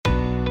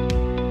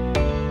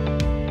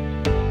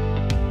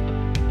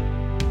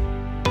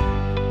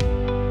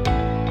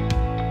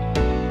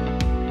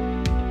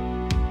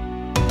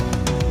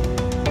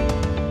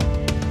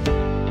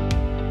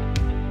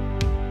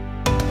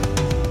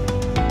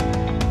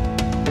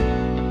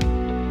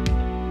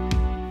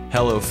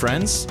Hello,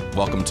 friends.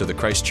 Welcome to the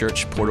Christ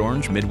Church Port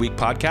Orange Midweek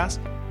Podcast,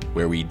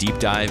 where we deep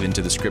dive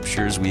into the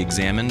scriptures we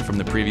examined from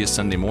the previous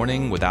Sunday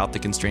morning without the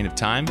constraint of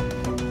time,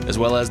 as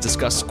well as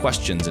discuss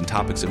questions and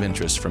topics of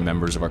interest from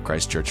members of our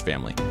Christ Church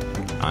family.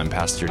 I'm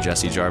Pastor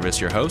Jesse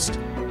Jarvis, your host.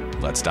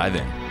 Let's dive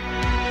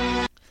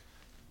in.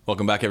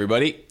 Welcome back,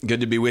 everybody. Good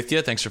to be with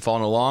you. Thanks for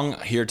following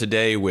along. Here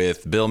today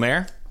with Bill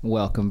Mayer.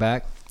 Welcome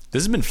back.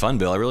 This has been fun,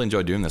 Bill. I really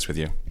enjoyed doing this with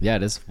you. Yeah,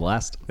 it is a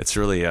blast. It's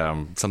really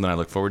something I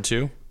look forward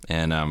to,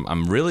 and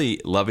I'm really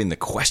loving the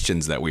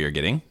questions that we are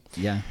getting.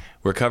 Yeah.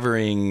 We're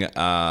covering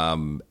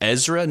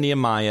Ezra,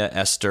 Nehemiah,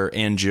 Esther,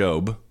 and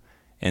Job,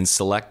 and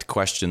select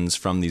questions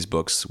from these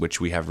books,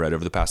 which we have read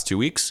over the past 2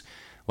 weeks.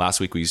 Last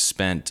week we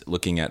spent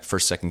looking at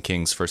 1st, 2nd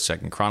Kings, 1st,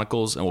 2nd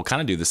Chronicles, and we'll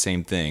kind of do the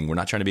same thing. We're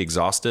not trying to be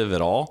exhaustive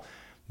at all,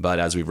 but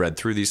as we've read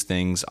through these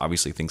things,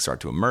 obviously things start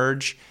to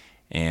emerge,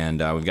 and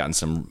we've gotten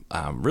some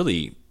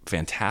really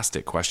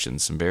fantastic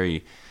questions, some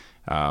very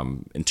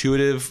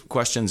intuitive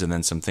questions, and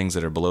then some things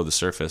that are below the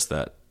surface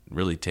that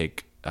really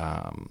take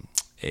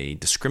a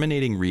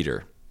discriminating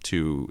reader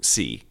to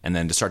see and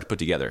then to start to put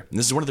together. And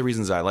this is one of the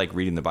reasons I like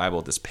reading the Bible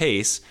at this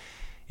pace,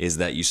 is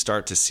that you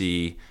start to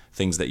see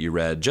things that you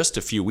read just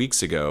a few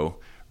weeks ago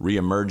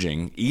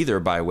reemerging, either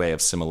by way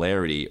of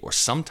similarity or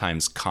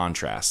sometimes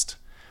contrast.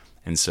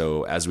 And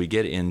so as we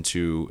get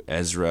into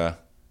Ezra,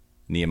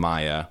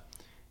 Nehemiah,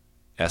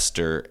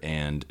 Esther,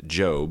 and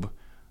Job,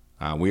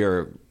 we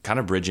are kind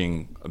of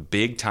bridging a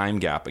big time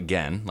gap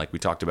again, like we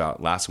talked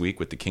about last week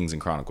with the Kings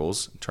and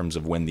Chronicles, in terms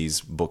of when these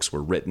books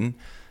were written,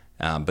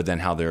 but then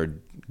how they're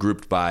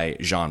grouped by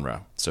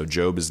genre. So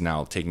Job is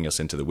now taking us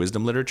into the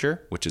wisdom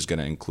literature, which is going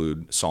to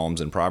include Psalms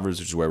and Proverbs,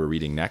 which is where we're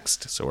reading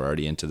next. So we're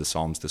already into the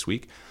Psalms this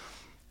week.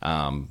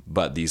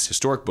 But these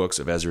historic books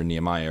of Ezra and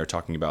Nehemiah are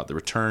talking about the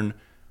return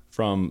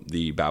from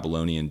the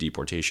Babylonian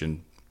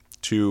deportation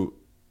to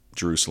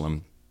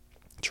Jerusalem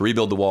to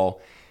rebuild the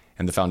wall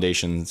and the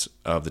foundations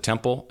of the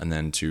temple, and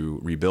then to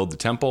rebuild the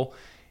temple,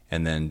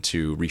 and then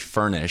to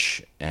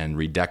refurnish and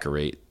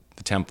redecorate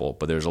the temple.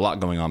 But there's a lot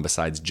going on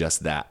besides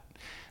just that.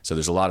 So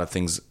there's a lot of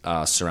things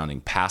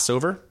surrounding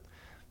Passover.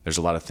 There's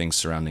a lot of things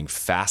surrounding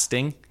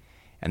fasting.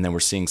 And then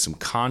we're seeing some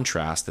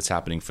contrast that's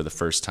happening for the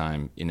first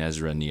time in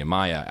Ezra and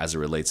Nehemiah as it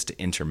relates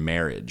to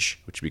intermarriage,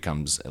 which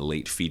becomes a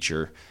late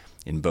feature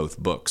in both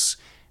books.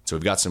 So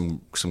we've got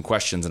some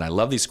questions, and I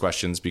love these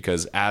questions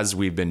because as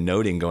we've been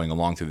noting going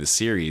along through this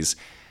series,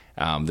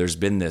 there's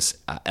been this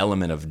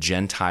element of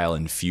Gentile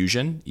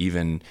infusion,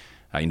 even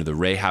the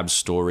Rahab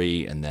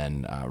story, and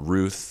then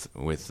Ruth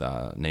with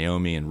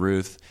Naomi and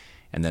Ruth,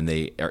 and then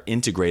they are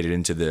integrated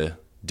into the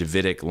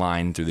Davidic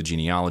line through the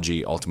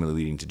genealogy, ultimately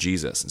leading to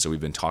Jesus. And so we've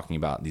been talking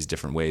about these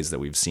different ways that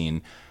we've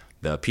seen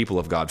the people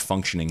of God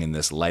functioning in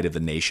this light of the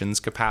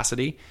nations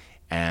capacity,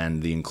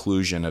 and the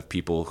inclusion of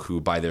people who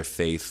by their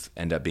faith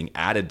end up being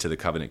added to the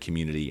covenant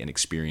community and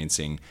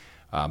experiencing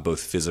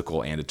both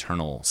physical and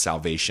eternal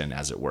salvation,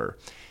 as it were.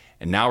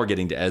 And now we're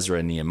getting to Ezra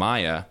and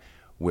Nehemiah,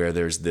 where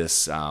there's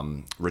this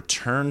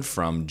return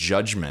from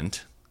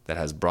judgment that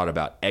has brought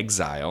about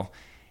exile,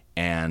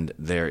 and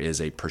there is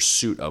a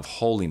pursuit of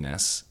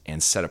holiness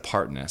and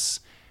set-apartness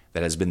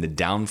that has been the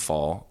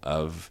downfall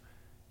of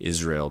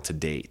Israel to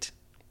date.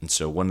 And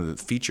so one of the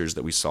features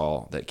that we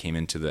saw that came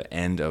into the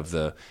end of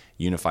the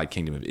unified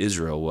kingdom of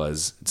Israel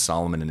was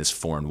Solomon and his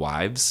foreign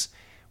wives,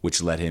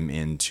 which led him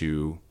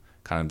into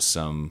kind of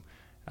some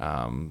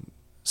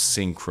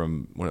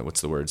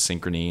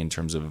synchrony in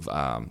terms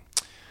of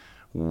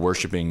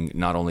worshiping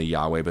not only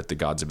Yahweh but the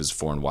gods of his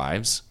foreign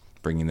wives,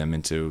 bringing them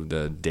into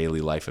the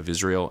daily life of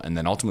Israel, and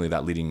then ultimately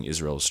that leading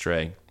Israel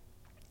astray.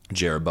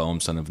 Jeroboam,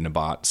 son of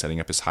Nebat, setting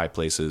up his high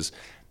places,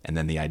 and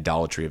then the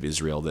idolatry of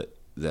Israel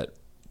that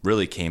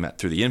really came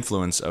through the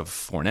influence of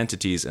foreign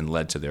entities and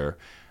led to their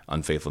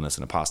unfaithfulness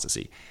and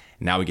apostasy.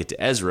 Now we get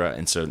to Ezra,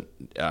 and so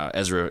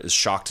Ezra is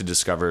shocked to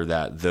discover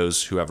that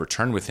those who have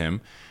returned with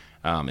him,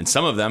 and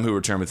some of them who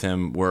returned with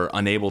him, were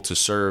unable to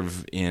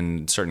serve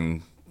in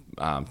certain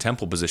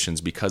temple positions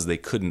because they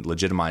couldn't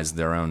legitimize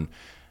their own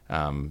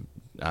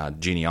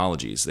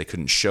genealogies. They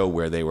couldn't show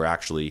where they were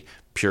actually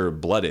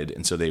pure-blooded,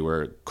 and so they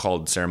were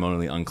called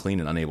ceremonially unclean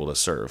and unable to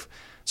serve.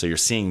 So you're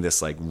seeing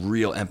this like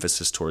real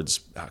emphasis towards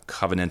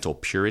covenantal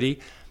purity.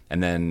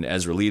 And then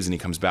Ezra leaves and he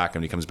comes back,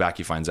 and when he comes back,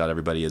 he finds out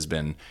everybody has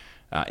been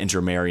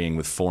intermarrying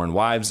with foreign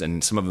wives,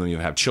 and some of them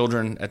even have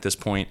children at this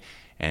point.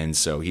 And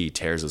so he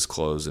tears his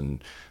clothes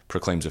and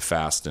proclaims a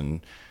fast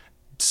and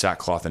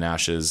sackcloth and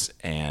ashes,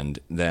 and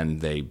then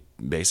they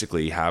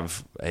basically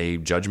have a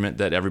judgment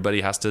that everybody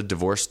has to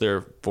divorce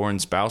their foreign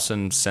spouse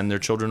and send their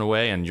children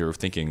away. And you're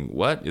thinking,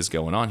 what is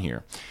going on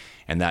here?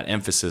 And that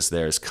emphasis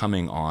there is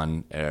coming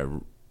on a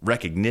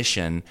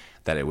recognition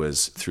that it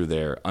was through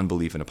their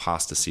unbelief and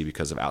apostasy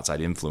because of outside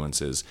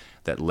influences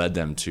that led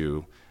them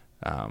to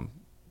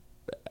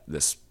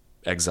this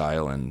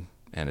exile and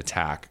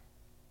attack.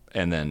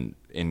 And then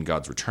in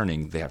God's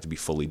returning, they have to be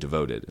fully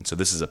devoted. And so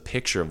this is a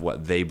picture of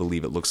what they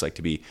believe it looks like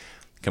to be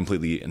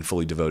completely and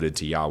fully devoted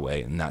to Yahweh,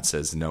 and that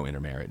says no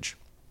intermarriage.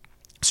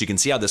 So you can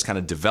see how this kind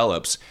of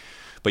develops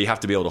but you have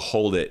to be able to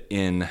hold it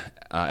in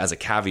as a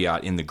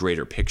caveat in the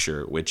greater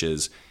picture, which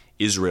is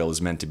Israel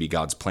is meant to be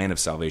God's plan of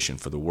salvation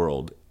for the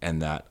world,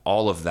 and that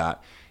all of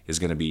that is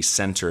going to be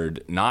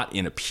centered not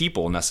in a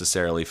people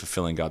necessarily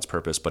fulfilling God's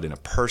purpose, but in a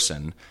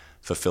person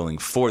fulfilling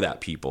for that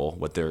people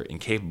what they're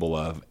incapable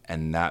of,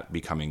 and that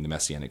becoming the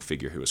messianic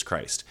figure who is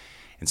Christ.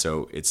 And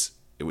so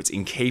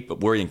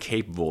we're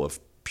incapable of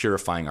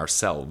purifying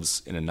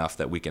ourselves in enough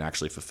that we can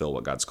actually fulfill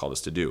what God's called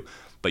us to do.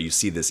 But you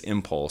see this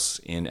impulse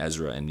in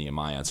Ezra and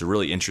Nehemiah. It's a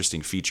really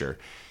interesting feature.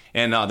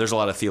 And there's a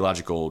lot of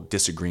theological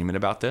disagreement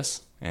about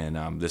this.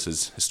 And this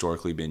has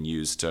historically been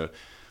used to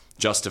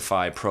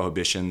justify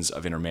prohibitions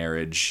of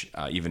intermarriage,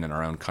 even in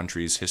our own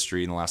country's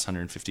history in the last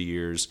 150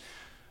 years.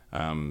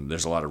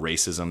 There's a lot of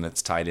racism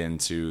that's tied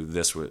into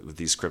this with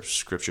these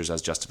scriptures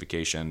as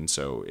justification.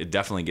 So it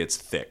definitely gets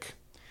thick.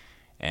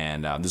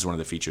 And this is one of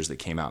the features that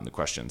came out in the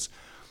questions.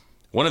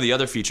 One of the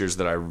other features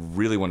that I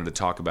really wanted to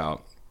talk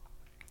about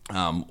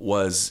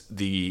was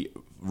the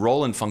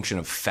role and function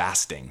of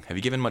fasting. Have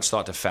you given much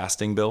thought to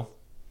fasting, Bill?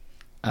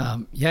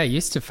 Yeah, I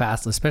used to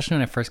fast, especially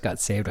when I first got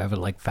saved. I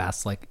would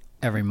fast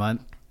every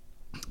month.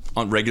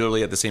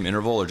 Regularly at the same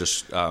interval, or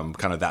just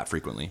kind of that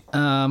frequently?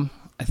 I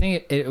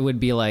think it would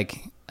be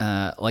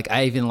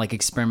I even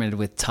experimented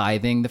with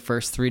tithing the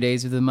first 3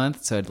 days of the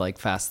month. So I'd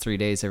fast 3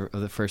 days of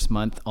the first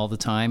month all the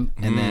time.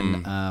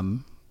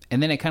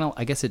 And then it kind of,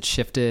 I guess it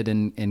shifted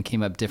and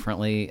came up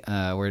differently,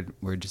 where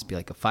it'd just be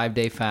a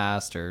 5-day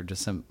fast or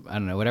just some, I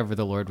don't know, whatever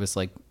the Lord was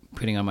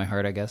putting on my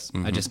heart, I guess.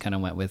 I just kind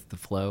of went with the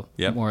flow,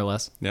 more or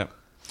less. Yep.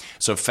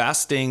 So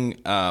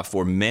fasting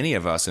for many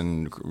of us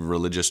in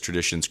religious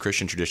traditions,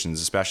 Christian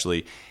traditions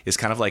especially, is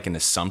kind of like an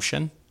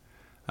assumption.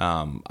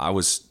 I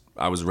was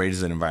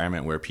raised in an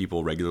environment where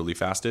people regularly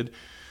fasted,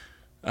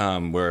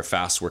 where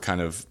fasts were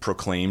kind of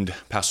proclaimed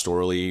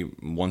pastorally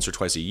once or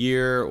twice a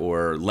year,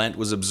 or Lent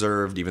was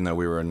observed, even though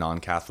we were a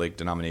non-Catholic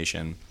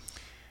denomination.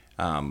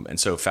 And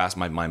so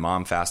my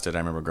mom fasted. I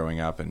remember growing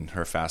up and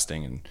her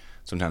fasting, and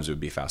sometimes it would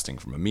be fasting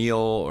from a meal,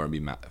 or it'd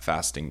be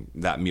fasting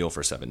that meal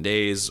for 7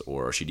 days,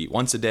 or she'd eat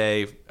once a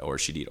day, or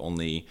she'd eat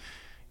only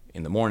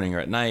in the morning or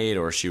at night,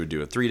 or she would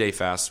do a 3-day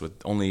fast with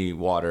only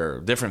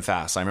water, different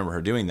fasts. I remember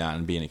her doing that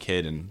and being a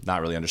kid and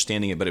not really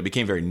understanding it, but it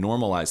became very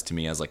normalized to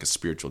me as a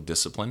spiritual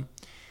discipline.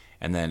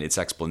 And then its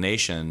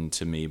explanation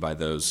to me by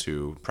those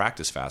who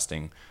practice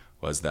fasting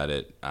was that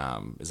it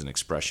is an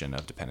expression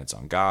of dependence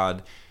on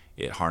God.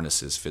 It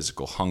harnesses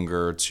physical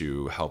hunger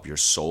to help your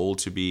soul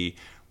to be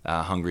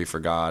hungry for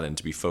God and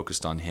to be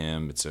focused on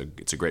Him. It's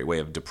a great way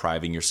of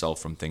depriving yourself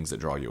from things that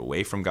draw you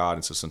away from God.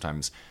 And so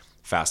sometimes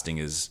fasting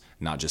is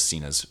not just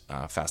seen as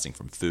fasting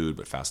from food,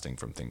 but fasting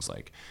from things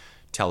like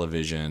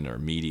television or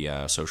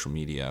media, social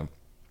media,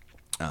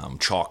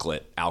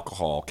 chocolate,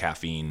 alcohol,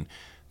 caffeine,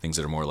 things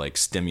that are more like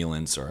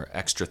stimulants or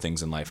extra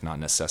things in life, not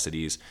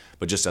necessities,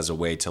 but just as a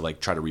way to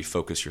try to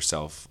refocus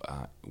yourself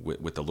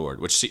with the Lord,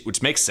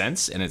 which makes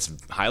sense, and it's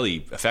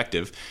highly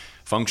effective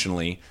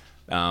functionally.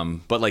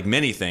 But like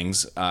many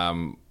things,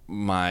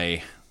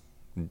 my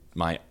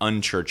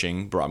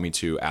unchurching brought me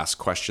to ask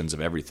questions of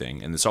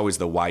everything. And it's always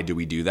the why do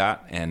we do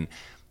that? And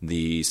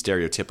the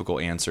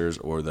stereotypical answers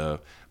or the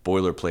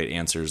boilerplate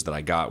answers that I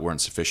got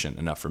weren't sufficient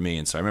enough for me.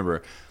 And so I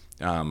remember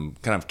kind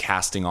of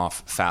casting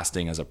off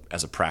fasting as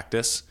a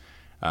practice.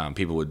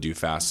 People would do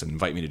fasts and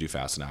invite me to do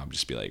fasts, and I would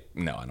just be like,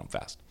 no, I don't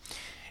fast.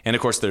 And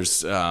of course,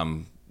 there's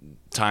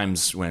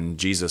times when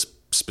Jesus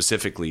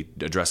specifically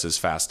addresses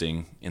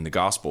fasting in the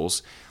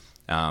Gospels.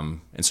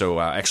 And so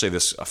actually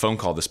a phone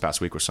call this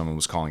past week where someone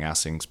was calling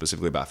asking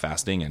specifically about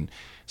fasting, and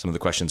some of the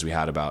questions we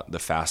had about the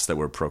fasts that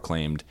were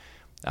proclaimed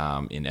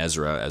in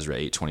Ezra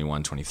 8,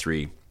 21,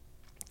 23,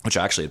 which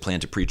I actually had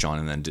planned to preach on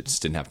and then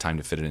just didn't have time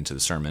to fit it into the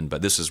sermon.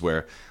 But this is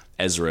where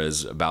Ezra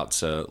is about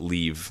to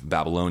leave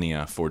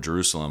Babylonia for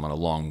Jerusalem on a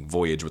long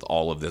voyage with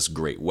all of this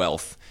great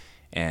wealth.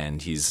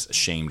 And he's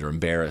ashamed or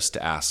embarrassed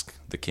to ask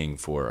the king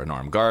for an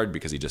armed guard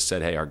because he just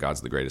said, hey, our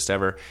God's the greatest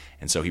ever.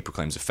 And so he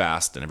proclaims a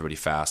fast, and everybody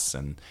fasts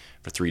and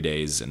for 3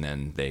 days, and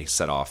then they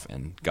set off,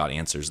 and God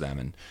answers them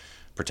and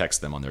protects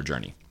them on their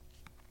journey.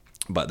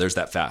 But there's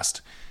that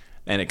fast.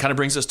 And it kind of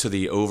brings us to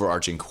the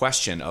overarching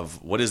question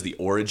of what is the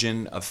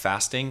origin of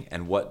fasting,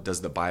 and what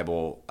does the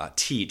Bible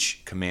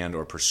teach, command,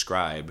 or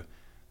prescribe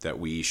that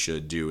we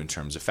should do in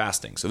terms of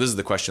fasting? So this is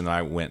the question that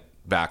I went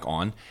back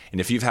on. And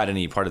if you've had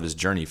any part of this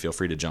journey, feel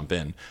free to jump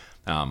in.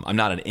 I'm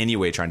not in any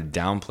way trying to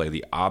downplay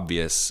the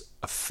obvious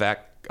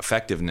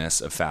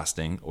effectiveness of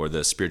fasting or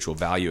the spiritual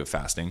value of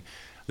fasting.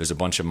 There's a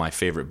bunch of my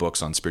favorite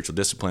books on spiritual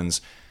disciplines.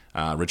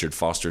 Richard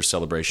Foster's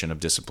Celebration of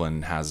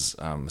Discipline has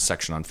a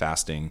section on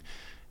fasting.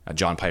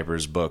 John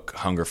Piper's book,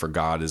 Hunger for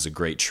God, is a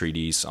great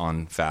treatise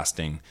on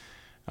fasting.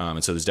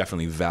 And so there's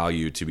definitely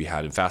value to be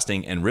had in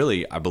fasting. And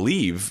really, I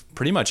believe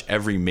pretty much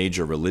every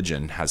major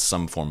religion has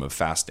some form of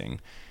fasting.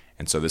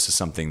 And so this is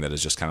something that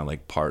is just kind of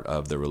like part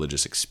of the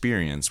religious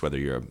experience, whether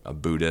you're a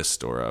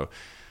Buddhist or a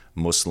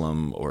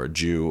Muslim or a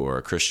Jew or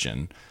a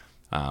Christian.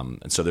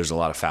 And so there's a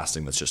lot of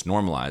fasting that's just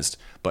normalized.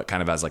 But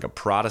kind of as like a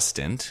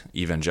Protestant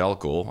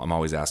evangelical, I'm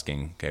always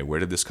asking, okay, where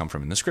did this come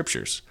from in the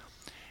scriptures?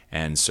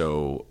 And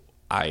so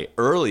I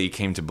early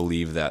came to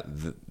believe that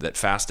that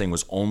fasting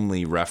was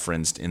only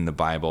referenced in the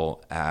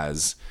Bible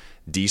as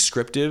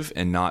descriptive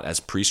and not as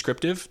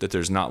prescriptive, that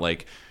there's not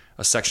like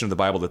a section of the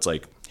Bible that's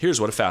like, here's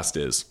what a fast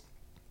is.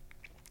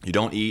 You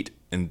don't eat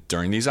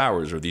during these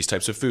hours or these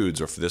types of foods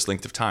or for this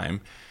length of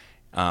time.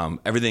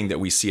 Everything that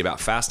we see about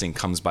fasting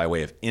comes by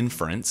way of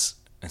inference.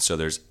 And so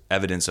there's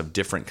evidence of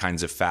different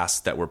kinds of fasts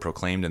that were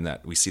proclaimed, and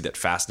that we see that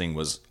fasting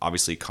was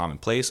obviously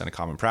commonplace and a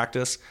common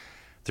practice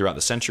throughout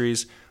the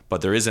centuries.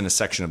 But there isn't a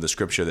section of the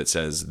scripture that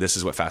says this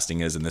is what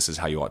fasting is and this is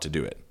how you ought to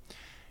do it.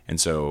 And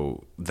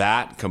so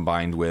that,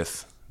 combined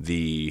with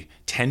the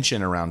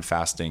tension around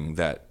fasting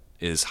that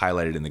is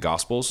highlighted in the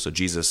Gospels. So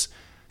Jesus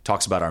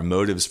talks about our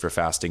motives for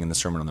fasting in the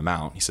Sermon on the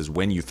Mount. He says,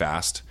 when you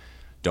fast,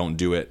 don't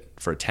do it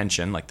for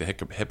attention like the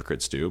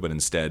hypocrites do, but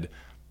instead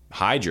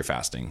hide your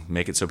fasting.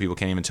 Make it so people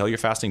can't even tell you're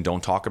fasting.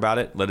 Don't talk about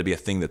it. Let it be a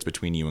thing that's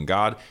between you and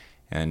God,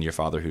 and your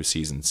Father who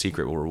sees in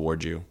secret will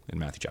reward you, in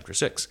Matthew chapter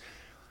 6.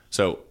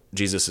 So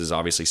Jesus is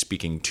obviously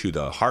speaking to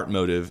the heart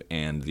motive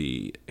and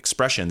the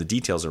expression, the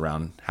details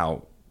around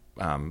how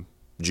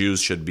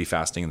Jews should be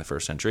fasting in the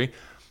first century.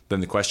 Then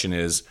the question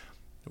is,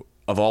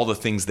 of all the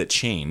things that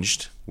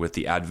changed with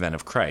the advent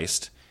of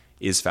Christ,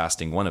 is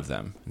fasting one of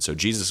them? And so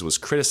Jesus was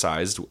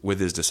criticized with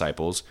his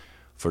disciples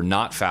for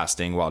not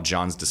fasting while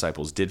John's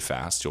disciples did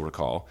fast, you'll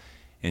recall.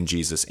 And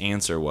Jesus'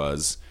 answer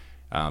was,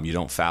 you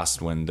don't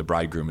fast when the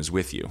bridegroom is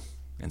with you.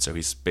 And so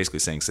he's basically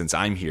saying, since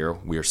I'm here,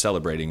 we are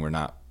celebrating, we're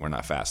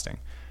not fasting.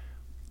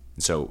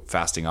 And so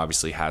fasting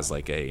obviously has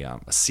like a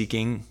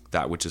seeking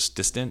that which is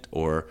distant,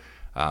 or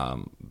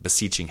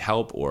beseeching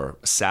help, or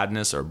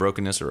sadness or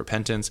brokenness or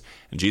repentance.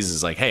 And Jesus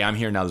is like, hey, I'm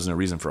here now. There's no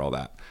reason for all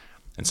that.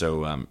 And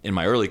so in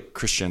my early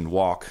Christian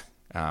walk,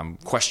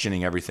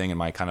 questioning everything in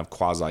my kind of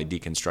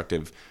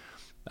quasi-deconstructive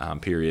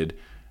period,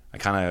 I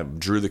kind of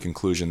drew the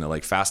conclusion that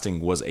like fasting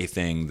was a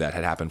thing that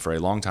had happened for a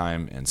long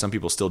time, and some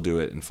people still do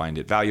it and find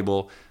it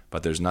valuable,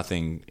 but there's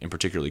nothing in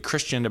particularly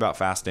Christian about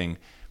fasting.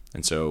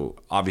 And so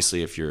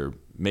obviously if you're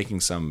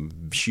making some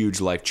huge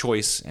life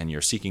choice and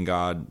you're seeking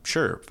God,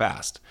 sure,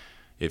 fast.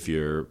 If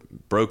you're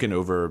broken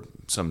over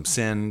some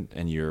sin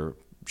and you're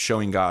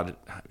showing God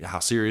how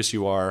serious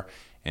you are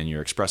and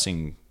you're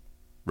expressing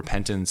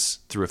repentance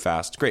through a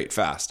fast, great,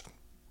 fast.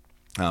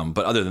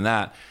 But other than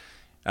that,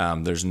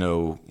 there's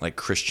no like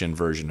Christian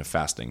version of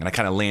fasting. And I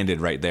kind of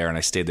landed right there, and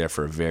I stayed there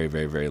for a very,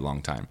 very, very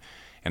long time.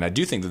 And I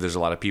do think that there's a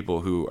lot of people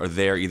who are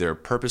there either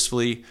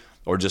purposefully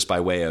or just by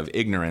way of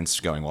ignorance,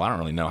 going, well, I don't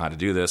really know how to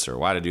do this or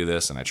why to do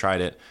this, and I tried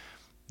it,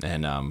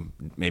 and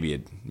maybe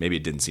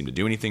it didn't seem to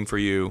do anything for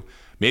you.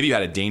 Maybe you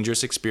had a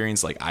dangerous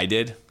experience like I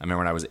did. I remember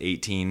when I was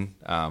 18,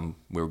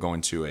 we were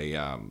going to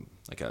a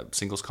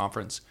singles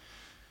conference,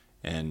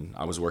 and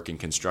I was working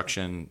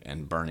construction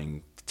and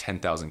burning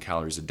 10,000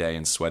 calories a day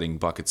and sweating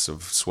buckets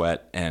of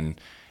sweat,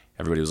 and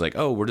everybody was like,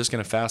 oh, we're just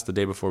going to fast the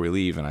day before we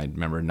leave. And I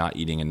remember not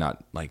eating and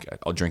not like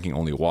drinking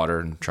only water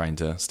and trying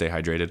to stay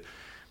hydrated.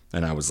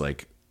 And I was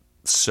like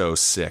so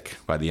sick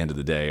by the end of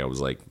the day. I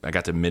was like, I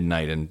got to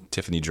midnight and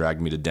Tiffany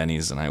dragged me to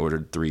Denny's and I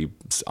ordered 3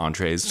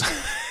 entrees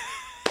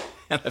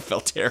and I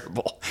felt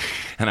terrible.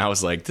 And I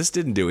was like, this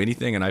didn't do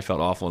anything. And I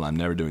felt awful, and I'm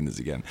never doing this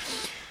again.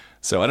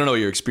 So I don't know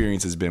what your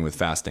experience has been with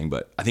fasting,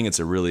 but I think it's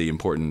a really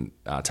important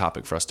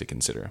topic for us to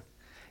consider.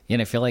 Yeah,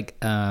 and I feel like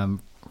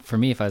for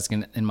me, if I was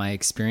going to, in my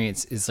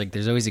experience, is like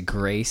there's always a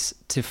grace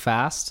to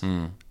fast.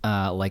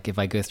 Like if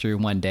I go through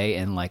one day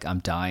and like I'm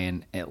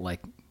dying at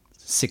like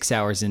 6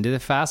 hours into the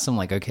fast, I'm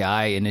like, okay,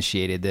 I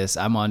initiated this.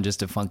 I'm on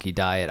just a funky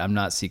diet. I'm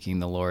not seeking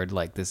the Lord.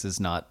 Like this is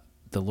not,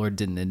 the Lord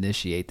didn't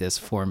initiate this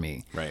for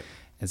me. Right.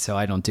 And so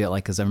I don't do it.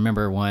 Like, cause I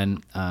remember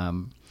one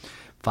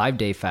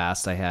 5-day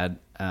fast I had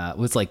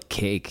was like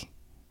cake.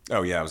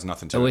 Oh yeah, it was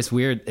nothing to it. Oh, it's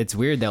weird. It's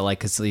weird though, like,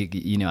 cause like,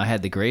 you know, I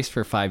had the grace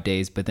for 5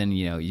 days, but then,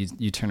 you know,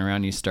 you turn around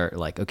and you start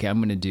like, okay, I'm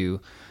going to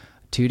do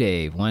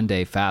 2-day,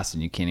 1-day fast,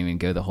 and you can't even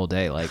go the whole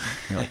day. Like,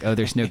 you're like, oh,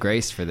 there's no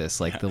grace for this.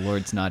 Like the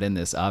Lord's not in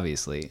this,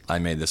 obviously. I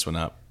made this one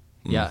up.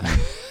 Yeah.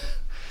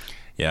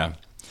 Yeah.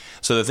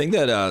 So the thing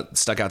that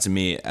stuck out to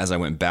me as I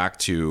went back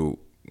to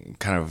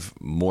kind of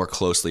more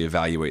closely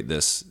evaluate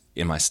this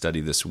in my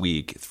study this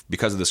week,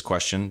 because of this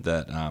question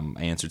that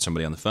I answered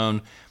somebody on the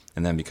phone,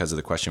 and then because of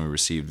the question we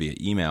received via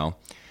email,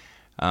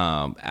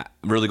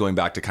 really going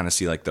back to kind of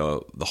see like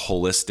the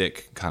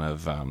holistic kind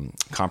of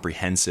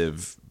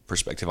comprehensive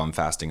perspective on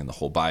fasting in the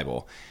whole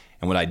Bible.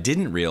 And what I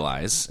didn't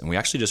realize, and we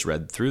actually just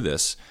read through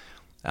this,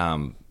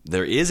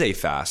 there is a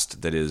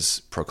fast that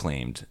is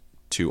proclaimed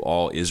to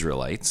all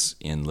Israelites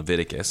in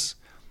Leviticus.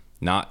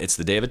 It's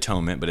the Day of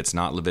Atonement, but it's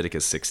not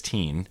Leviticus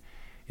 16.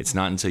 It's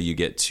not until you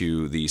get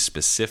to the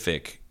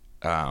specific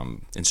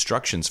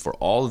instructions for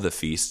all of the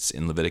feasts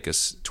in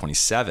Leviticus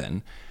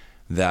 27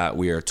 that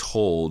we are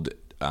told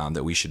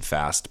that we should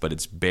fast, but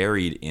it's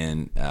buried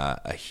in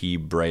a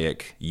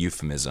Hebraic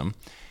euphemism.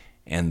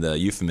 And the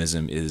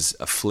euphemism is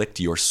afflict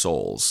your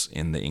souls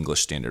in the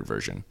English Standard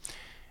Version.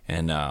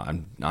 And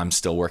I'm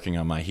still working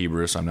on my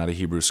Hebrew, so I'm not a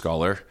Hebrew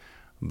scholar,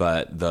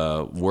 but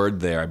the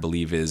word there I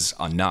believe is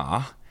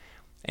anah,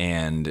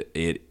 and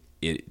it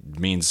it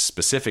means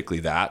specifically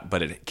that,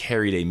 but it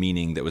carried a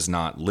meaning that was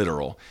not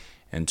literal.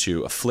 And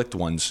to afflict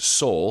one's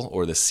soul,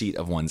 or the seat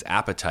of one's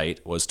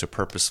appetite, was to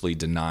purposefully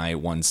deny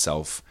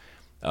oneself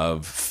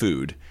of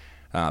food.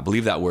 I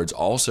believe that word's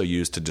also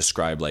used to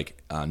describe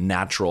like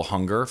natural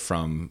hunger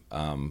from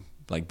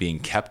like being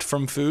kept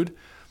from food,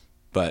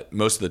 but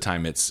most of the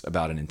time it's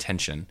about an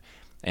intention.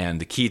 And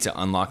the key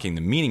to unlocking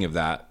the meaning of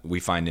that we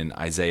find in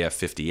Isaiah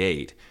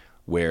 58,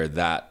 where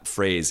that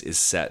phrase is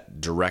set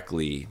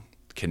directly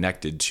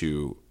connected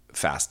to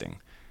fasting.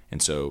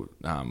 And so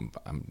I'm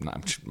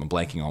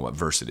blanking on what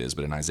verse it is,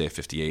 but in Isaiah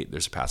 58,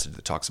 there's a passage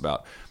that talks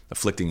about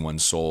afflicting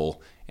one's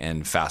soul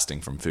and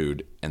fasting from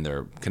food, and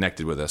they're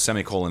connected with a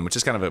semicolon, which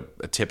is kind of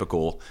a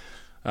typical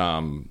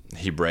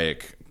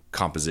Hebraic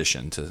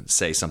composition to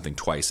say something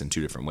twice in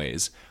two different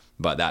ways.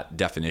 But that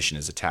definition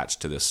is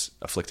attached to this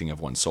afflicting of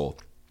one's soul.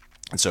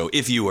 And so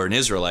if you were an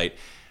Israelite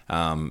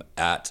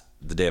at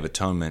the Day of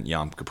Atonement,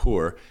 Yom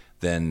Kippur,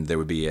 then there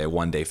would be a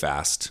one-day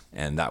fast,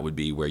 and that would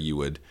be where you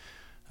would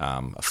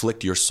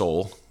afflict your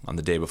soul on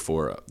the day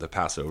before the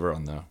Passover,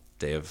 on the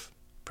day of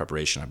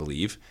preparation, I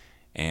believe,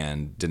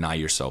 and deny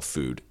yourself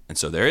food. And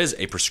so there is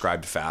a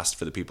prescribed fast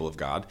for the people of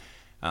God.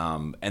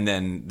 And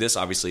then this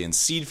obviously in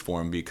seed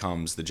form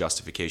becomes the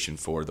justification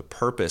for the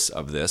purpose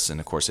of this. And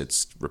of course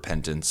it's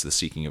repentance, the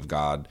seeking of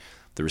God,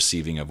 the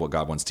receiving of what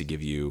God wants to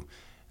give you,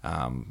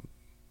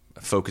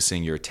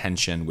 focusing your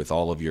attention with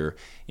all of your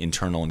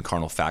internal and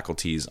carnal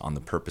faculties on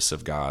the purpose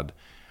of God,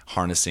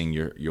 harnessing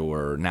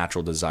your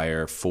natural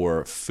desire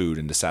for food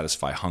and to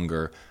satisfy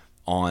hunger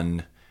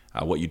on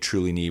what you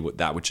truly need,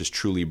 that which is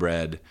truly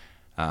bread,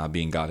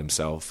 being God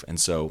himself. And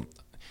so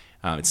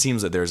it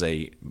seems that there's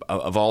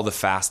of all the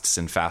fasts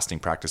and fasting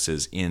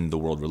practices in the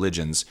world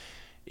religions,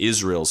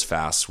 Israel's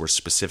fasts were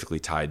specifically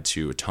tied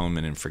to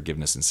atonement and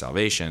forgiveness and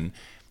salvation.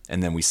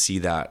 And then we see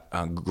that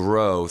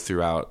grow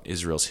throughout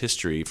Israel's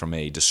history from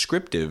a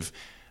descriptive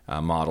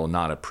model,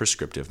 not a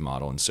prescriptive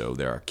model. And so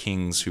there are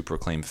kings who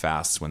proclaim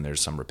fasts when there's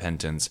some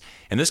repentance.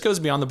 And this goes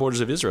beyond the borders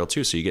of Israel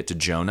too. So you get to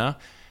Jonah,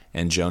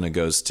 and Jonah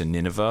goes to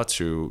Nineveh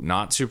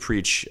not to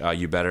preach,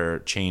 you better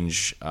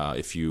change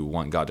if you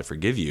want God to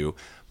forgive you,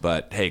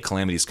 but hey,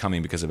 calamity's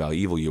coming because of how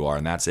evil you are,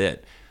 and that's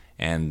it.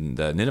 And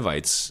the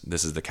Ninevites,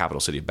 this is the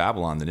capital city of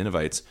Babylon, the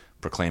Ninevites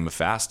proclaim a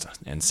fast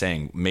and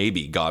saying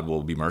maybe God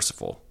will be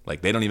merciful.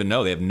 Like they don't even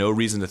know. They have no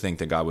reason to think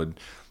that God would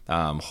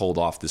hold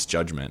off this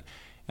judgment.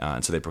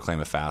 And so they proclaim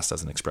a fast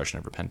as an expression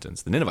of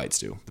repentance. The Ninevites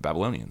do, the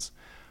Babylonians.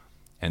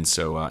 And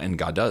so, and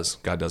God does.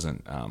 God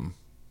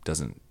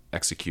doesn't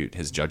execute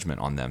his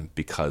judgment on them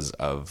because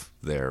of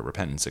their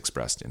repentance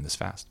expressed in this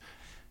fast.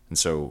 And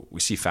so we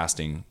see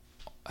fasting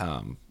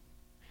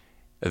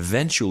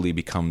eventually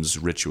becomes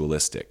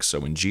ritualistic. So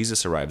when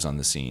Jesus arrives on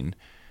the scene,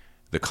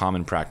 the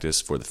common practice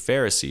for the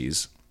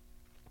Pharisees,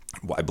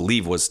 I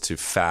believe, was to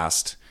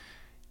fast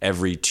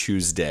every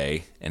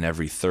Tuesday and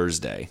every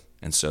Thursday.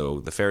 And so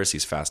the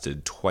Pharisees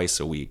fasted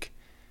twice a week,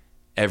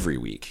 every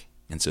week.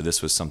 And so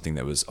this was something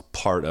that was a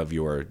part of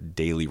your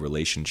daily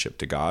relationship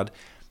to God.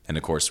 And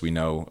of course, we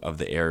know of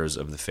the errors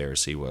of the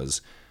Pharisee was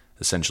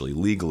essentially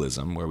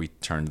legalism, where we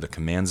turned the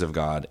commands of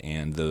God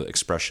and the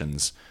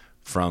expressions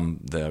from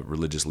the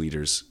religious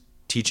leaders'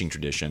 teaching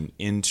tradition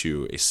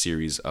into a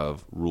series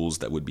of rules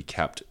that would be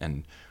kept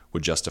and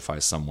would justify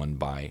someone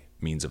by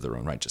means of their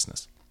own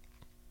righteousness.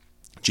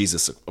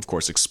 Jesus, of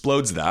course,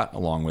 explodes that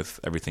along with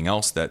everything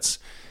else that's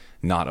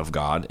not of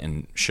God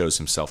and shows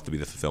himself to be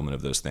the fulfillment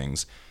of those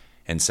things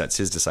and sets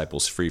his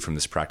disciples free from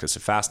this practice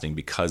of fasting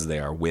because they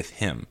are with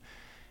him.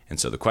 And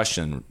so the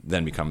question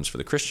then becomes for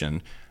the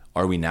Christian,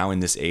 are we now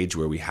in this age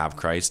where we have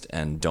Christ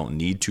and don't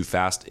need to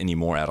fast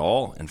anymore at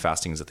all, and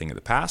fasting is a thing of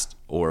the past?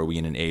 Or are we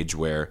in an age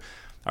where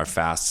our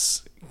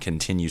fasts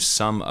continue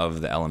some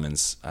of the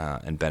elements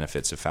and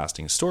benefits of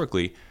fasting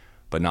historically,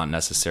 but not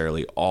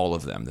necessarily all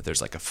of them, that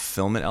there's like a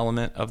fulfillment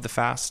element of the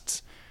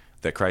fasts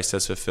that Christ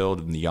has fulfilled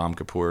in the Yom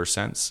Kippur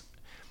sense,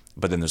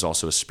 but then there's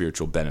also a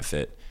spiritual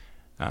benefit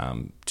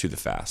to the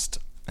fast.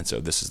 And so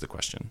this is the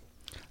question.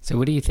 So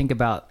what do you think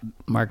about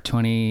Mark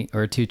 20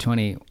 or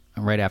 2:20?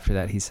 Right after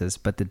that, he says,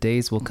 "But the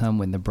days will come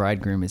when the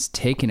bridegroom is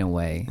taken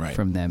away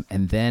from them,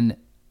 and then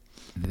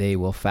they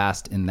will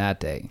fast in that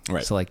day."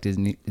 Right. So like,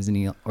 isn't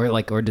he,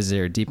 or does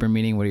there a deeper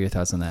meaning? What are your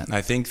thoughts on that?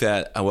 I think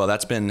that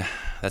that's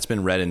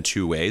been read in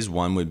two ways.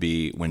 One would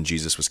be when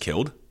Jesus was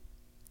killed,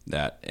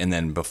 and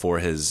then before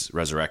his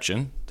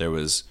resurrection, there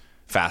was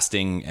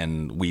fasting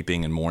and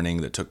weeping and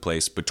mourning that took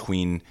place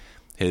between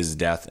his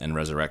death and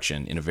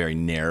resurrection in a very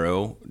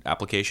narrow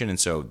application. And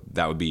so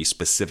that would be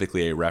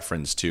specifically a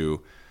reference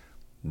to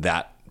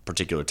that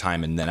particular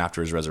time. And then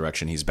after his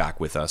resurrection, he's back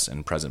with us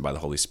and present by the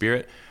Holy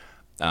Spirit.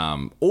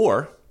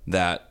 Or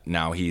that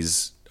now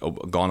he's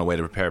gone away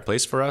to prepare a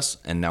place for us,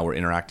 and now we're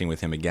interacting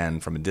with him again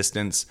from a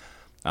distance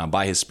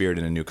by his Spirit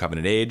in a new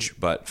covenant age.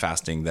 But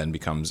fasting then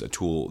becomes a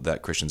tool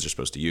that Christians are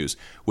supposed to use,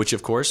 which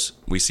of course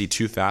we see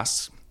two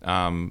fasts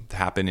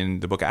happen in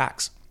the book of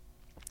Acts.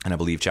 And I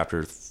believe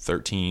chapter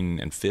 13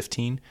 and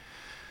 15,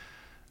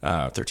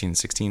 13,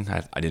 16.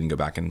 I didn't go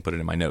back and put it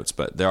in my notes,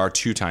 but there are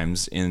 2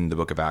 times in the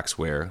book of Acts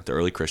where the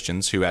early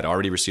Christians who had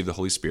already received the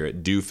Holy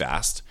Spirit do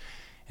fast.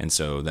 And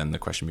so then the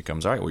question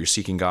becomes, all right, well, you're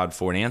seeking God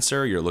for an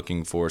answer, you're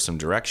looking for some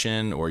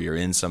direction, or you're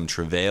in some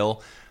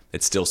travail.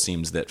 It still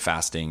seems that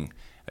fasting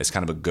is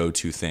kind of a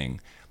go-to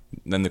thing.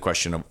 Then the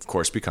question, of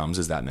course, becomes,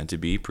 is that meant to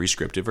be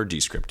prescriptive or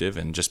descriptive?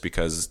 And just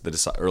because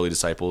the early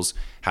disciples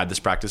had this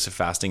practice of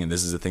fasting and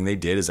this is the thing they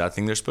did, is that a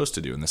thing they're supposed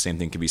to do? And the same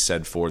thing can be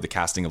said for the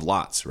casting of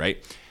lots,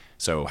 right?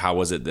 So how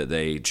was it that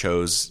they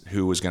chose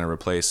who was going to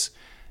replace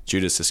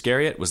Judas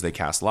Iscariot? Was they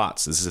cast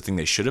lots? This is a thing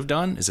they should have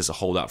done? Is this a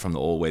holdout from the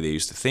old way they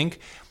used to think?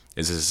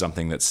 Is this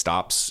something that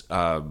stops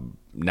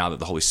now that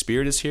the Holy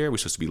Spirit is here? We're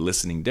supposed to be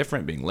listening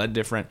different, being led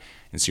different.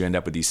 And so you end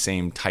up with these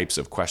same types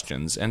of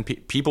questions. And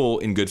people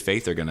in good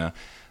faith are going to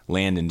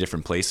land in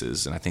different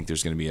places. And I think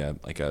there's going to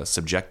be a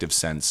subjective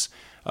sense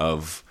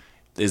of,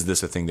 is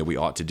this a thing that we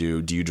ought to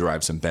do? Do you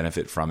derive some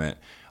benefit from it?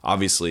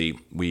 Obviously,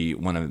 we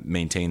want to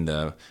maintain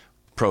the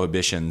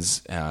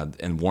prohibitions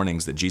and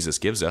warnings that Jesus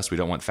gives us. We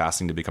don't want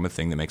fasting to become a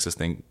thing that makes us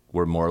think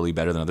we're morally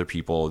better than other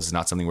people. This is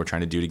not something we're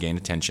trying to do to gain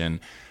attention.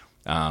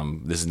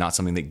 This is not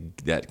something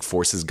that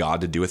forces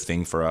God to do a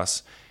thing for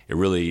us. It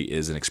really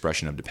is an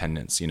expression of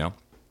dependence,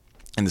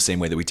 in the same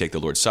way that we take the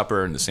Lord's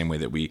Supper, in the same way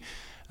that we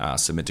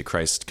submit to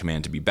Christ's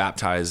command to be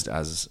baptized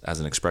as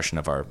an expression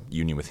of our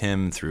union with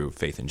him through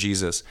faith in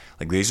Jesus.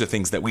 Like, these are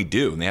things that we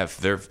do, and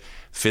they're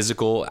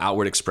physical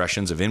outward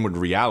expressions of inward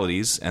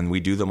realities, and we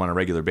do them on a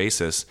regular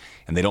basis,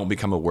 and they don't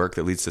become a work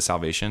that leads to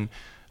salvation,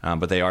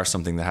 but they are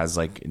something that has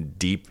like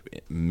deep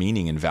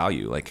meaning and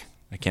value. Like,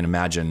 I can't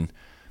imagine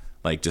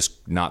like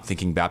just not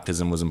thinking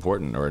baptism was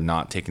important or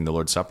not taking the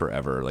Lord's Supper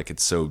ever. Like,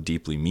 it's so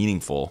deeply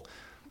meaningful.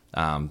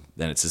 Then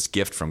it's this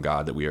gift from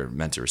God that we are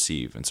meant to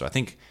receive. And so I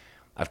think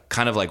I've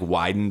kind of like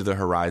widened the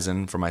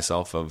horizon for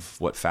myself of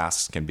what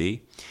fasts can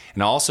be.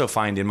 And I also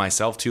find in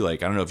myself too,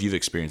 like, I don't know if you've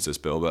experienced this,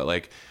 Bill, but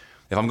like,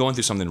 if I'm going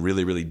through something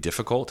really, really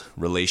difficult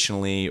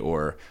relationally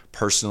or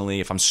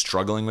personally, if I'm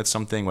struggling with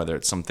something, whether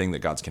it's something that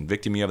God's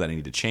convicting me of that I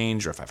need to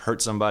change, or if I've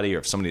hurt somebody, or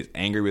if somebody's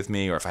angry with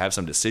me, or if I have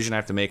some decision I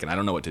have to make and I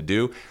don't know what to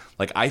do,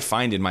 like, I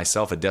find in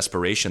myself a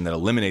desperation that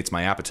eliminates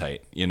my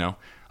appetite,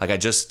 Like,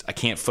 I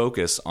can't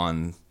focus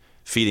on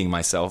feeding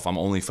myself. I'm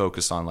only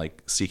focused on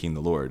like seeking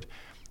the Lord.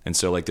 And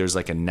so like, there's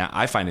like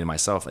I find in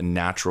myself a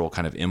natural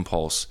kind of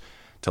impulse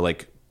to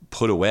like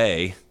put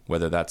away,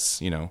 whether that's,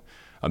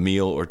 a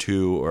meal or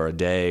 2 or a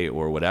day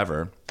or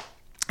whatever.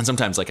 And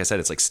sometimes, like I said,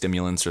 it's like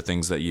stimulants or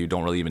things that you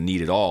don't really even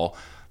need at all,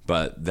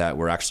 but that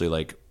we're actually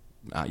like,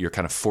 you're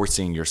kind of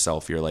forcing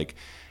yourself. You're like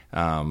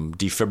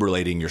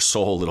defibrillating your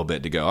soul a little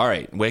bit to go, all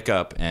right, wake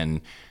up,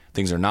 and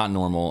things are not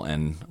normal,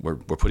 and we're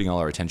putting all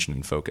our attention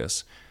and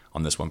focus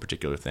on this one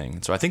particular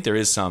thing. So I think there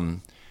is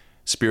some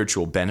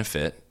spiritual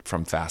benefit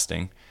from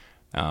fasting.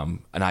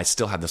 And I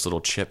still have this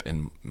little chip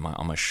on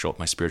my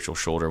spiritual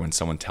shoulder when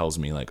someone tells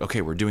me like, okay,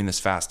 we're doing this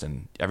fast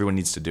and everyone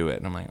needs to do it.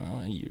 And I'm like,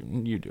 oh,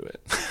 you do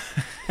it.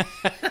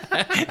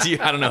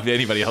 I don't know if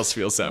anybody else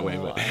feels that way,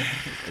 but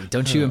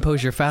don't you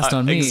impose your fast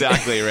on me.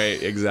 Exactly.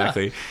 Right.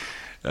 Exactly.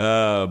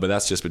 But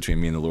that's just between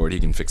me and the Lord.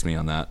 He can fix me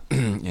on that.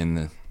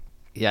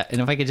 Yeah,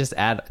 and if I could just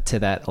add to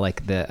that,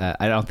 like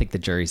I don't think the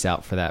jury's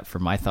out for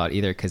my thought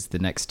either, because the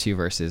next 2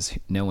 verses,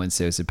 no one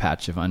sews a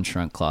patch of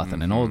unshrunk cloth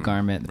on an old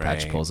garment, the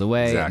patch pulls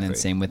away, exactly. And then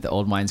same with the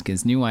old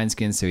wineskins, new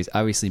wineskins. So he's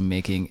obviously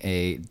making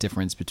a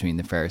difference between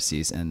the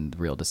Pharisees and the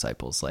real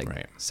disciples. Like,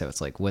 right. So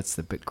it's like, what's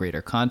the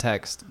greater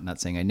context? I'm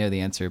not saying I know the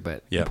answer,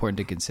 but important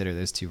to consider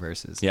those 2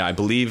 verses. Yeah, I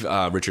believe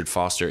Richard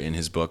Foster in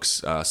his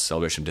books,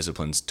 Celebration of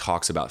Disciplines,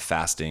 talks about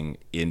fasting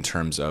in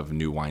terms of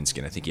new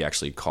wineskin. I think he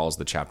actually calls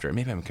the chapter,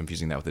 maybe I'm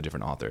confusing that with a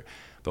different author,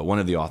 but one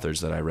of the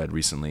authors that I read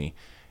recently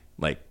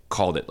like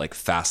called it like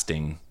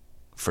fasting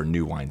for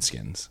new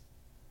wineskins.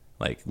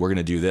 Like, we're going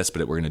to do this,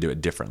 but we're going to do it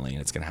differently, and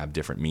it's going to have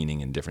different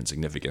meaning and different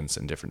significance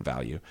and different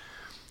value.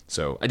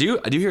 So I do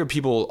hear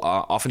people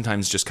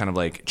oftentimes just kind of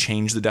like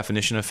change the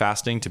definition of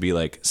fasting to be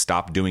like,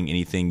 stop doing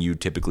anything you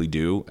typically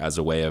do as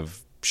a way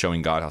of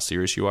showing God how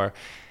serious you are.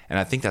 And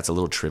I think that's a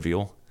little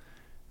trivial.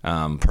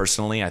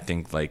 Personally, I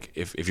think like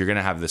if you're going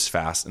to have this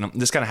fast, and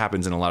this kind of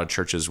happens in a lot of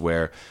churches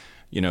where,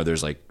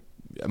 there's like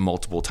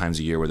multiple times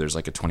a year where there's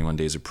like a 21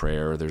 days of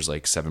prayer, or there's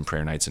like 7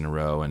 prayer nights in a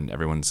row, and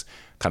everyone's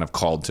kind of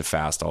called to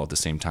fast all at the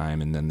same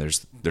time. And then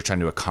they're trying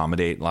to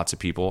accommodate lots of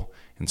people.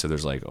 And so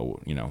there's like,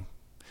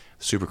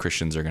 super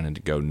Christians are going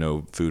to go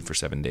no food for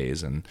 7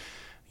 days. And,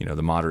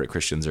 the moderate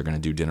Christians are going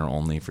to do dinner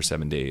only for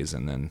 7 days.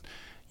 And then,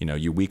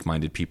 you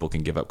weak-minded people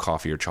can give up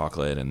coffee or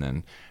chocolate. And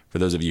then for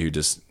those of you who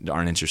just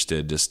aren't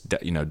interested, just,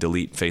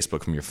 delete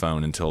Facebook from your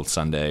phone until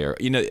Sunday, or,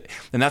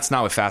 and that's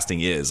not what fasting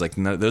is. Like,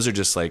 those are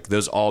just like,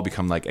 those all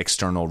become like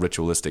external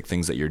ritualistic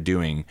things that you're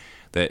doing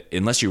that,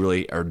 unless you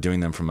really are doing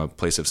them from a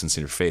place of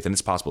sincere faith, and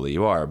it's possible that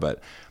you are,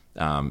 but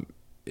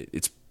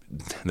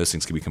those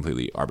things can be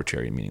completely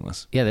arbitrary and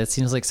meaningless. Yeah, that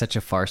seems like such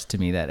a farce to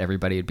me, that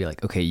everybody would be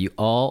like, okay, you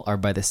all are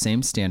by the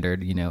same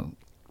standard,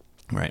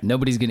 Right.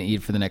 Nobody's going to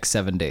eat for the next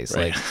 7 days.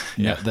 Right. Like,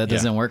 Yeah. that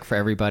doesn't work for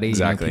everybody.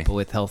 Exactly. People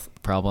with health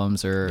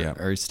problems or, Yeah.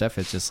 or stuff.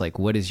 It's just like,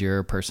 what is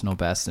your personal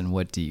best and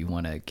what do you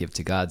want to give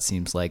to God?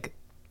 Seems like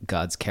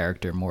God's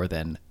character more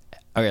than,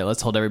 okay,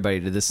 let's hold everybody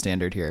to this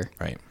standard here.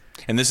 Right.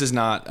 And this is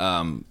not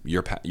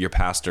your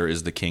pastor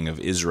is the king of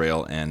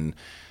Israel and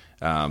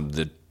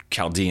the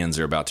Chaldeans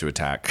are about to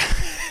attack.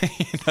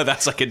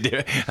 That's like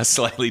a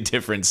slightly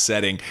different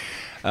setting.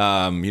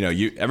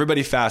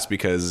 Everybody fast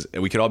because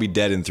we could all be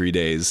dead in 3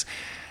 days.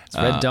 It's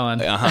Red Dawn.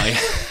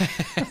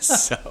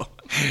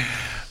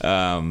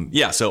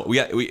 So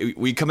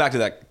we come back to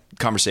that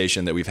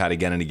conversation that we've had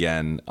again and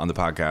again on the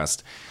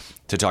podcast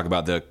to talk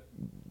about the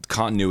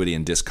continuity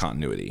and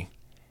discontinuity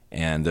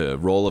and the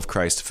role of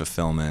Christ's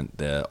fulfillment,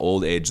 the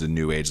old age, the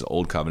new age, the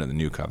old covenant, the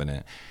new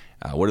covenant.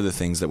 What are the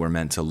things that we're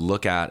meant to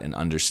look at and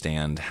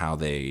understand how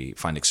they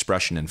find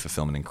expression and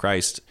fulfillment in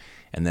Christ?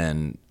 And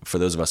then for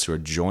those of us who are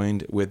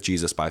joined with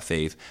Jesus by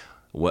faith,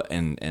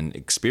 and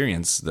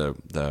experience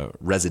the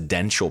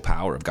residential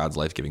power of God's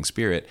life-giving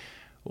Spirit,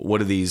 what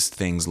do these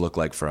things look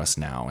like for us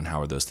now, and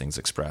how are those things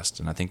expressed?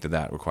 And I think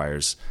that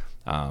requires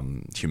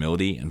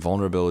humility and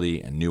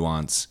vulnerability and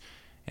nuance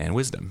and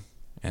wisdom.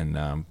 And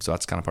so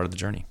that's kind of part of the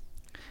journey.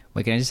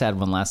 Wait, can I just add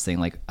one last thing?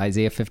 Like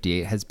Isaiah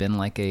 58 has been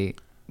like a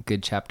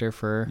good chapter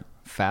for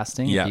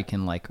fasting. Yeah. If you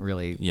can like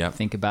really Yep.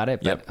 think about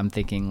it. But Yep. I'm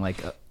thinking like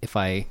if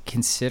I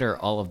consider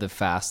all of the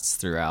fasts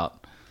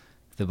throughout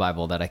the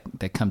Bible that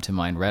come to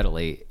mind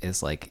readily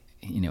is like,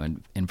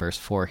 in verse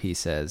 4, he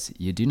says,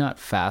 you do not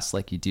fast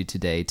like you do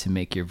today to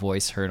make your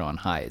voice heard on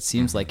high. It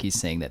seems like he's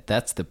saying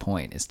that's the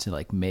point, is to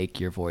like make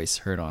your voice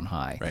heard on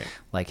high. Right.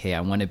 Like, hey,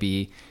 I want to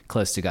be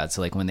close to God.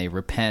 So like when they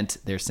repent,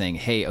 they're saying,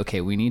 hey,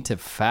 okay, we need to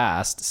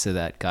fast so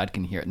that God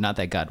can hear it. Not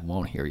that God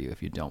won't hear you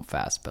if you don't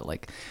fast, but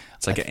like,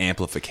 It's like an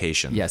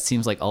amplification. yeah, it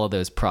seems like all of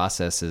those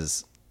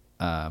processes,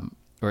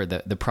 or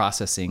the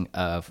processing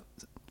of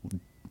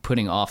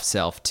putting off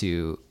self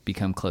to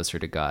become closer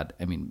to God.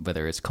 I mean,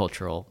 whether it's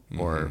cultural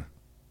or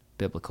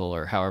biblical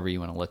or however you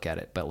want to look at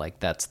it, but like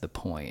that's the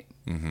point,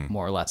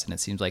 more or less. And it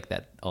seems like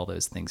that all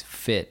those things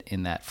fit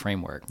in that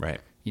framework. Right.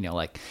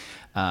 Like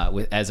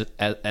with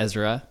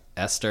Ezra,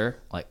 Esther,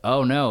 like,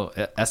 oh no,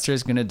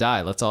 Esther's going to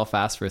die. Let's all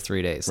fast for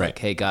 3 days. Right. Like,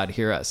 hey, God,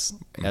 hear us.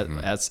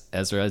 As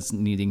Ezra's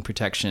needing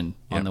protection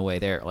on the way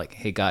there. Like,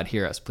 hey, God,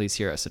 hear us. Please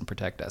hear us and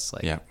protect us.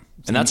 Like, Yeah.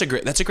 And that's a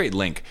great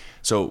link.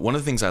 So one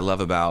of the things I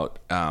love about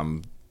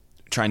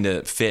trying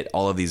to fit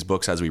all of these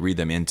books as we read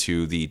them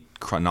into the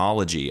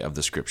chronology of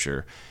the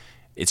scripture,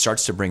 it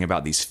starts to bring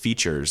about these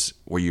features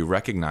where you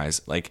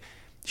recognize like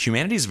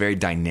humanity is very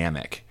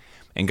dynamic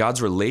and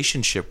God's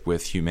relationship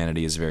with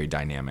humanity is very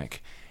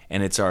dynamic.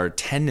 And it's our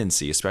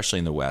tendency, especially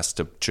in the West,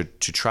 to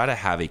try to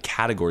have a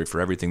category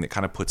for everything that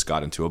kind of puts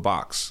God into a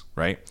box,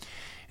 right?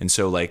 And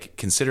so like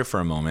consider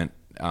for a moment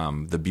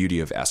the beauty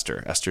of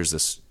Esther. Esther's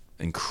this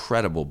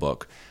incredible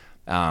book,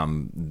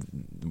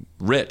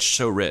 rich,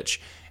 so rich.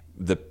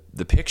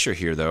 The picture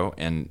here, though,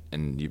 and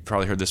you've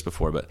probably heard this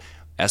before, but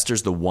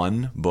Esther's the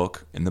one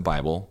book in the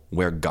Bible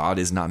where God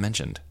is not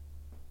mentioned,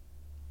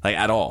 like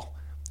at all,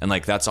 and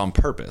like that's on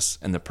purpose.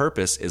 And the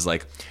purpose is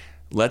like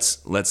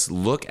let's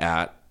look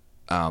at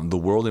the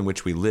world in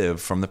which we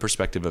live from the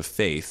perspective of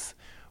faith,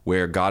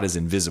 where God is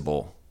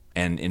invisible,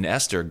 and in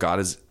Esther, God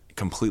is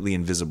completely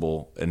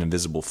invisible, an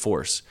invisible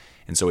force.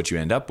 And so what you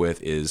end up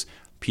with is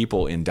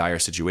people in dire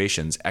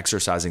situations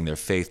exercising their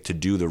faith to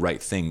do the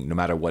right thing, no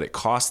matter what it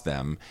costs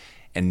them,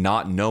 and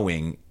not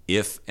knowing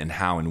if and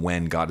how and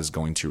when God is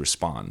going to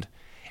respond.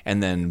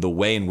 And then the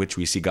way in which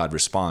we see God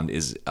respond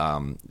is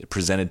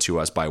presented to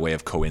us by way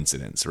of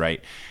coincidence,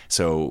 right?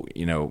 So,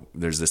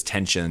 there's this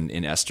tension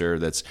in Esther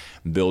that's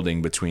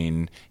building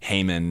between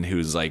Haman,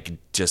 who's like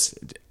just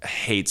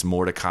hates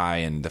Mordecai,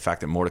 and the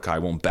fact that Mordecai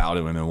won't bow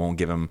to him and won't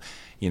give him,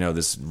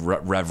 this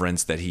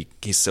reverence, that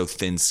he's so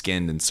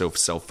thin-skinned and so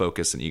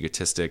self-focused and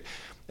egotistic,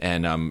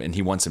 and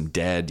he wants him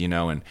dead,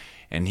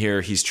 and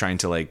here he's trying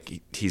to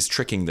he's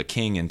tricking the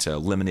king into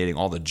eliminating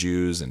all the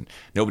Jews, and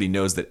nobody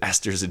knows that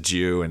Esther's a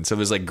Jew. And so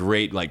there's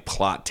great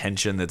plot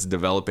tension that's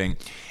developing.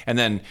 And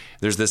then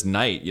there's this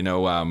night,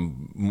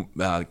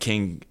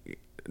 King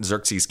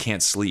Xerxes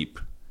can't sleep.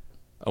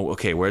 Oh,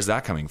 okay, where's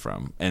that coming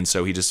from? And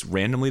so he just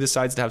randomly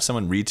decides to have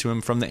someone read to him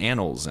from the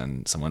annals,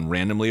 and someone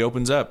randomly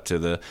opens up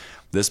to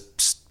this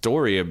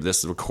story of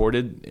this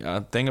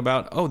recorded thing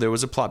about, oh, there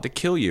was a plot to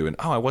kill you, and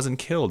oh, I wasn't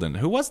killed, and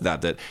who was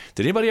that? Did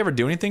anybody ever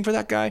do anything for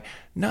that guy?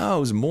 No, it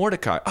was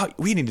Mordecai. Oh,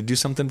 we need to do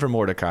something for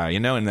Mordecai,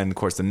 And then of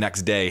course the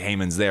next day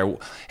Haman's there.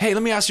 Hey,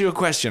 let me ask you a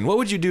question. What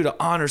would you do to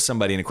honor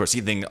somebody? And of course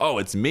you think, oh,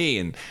 it's me,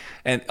 and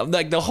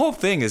the whole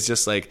thing is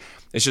just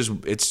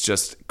it's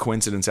just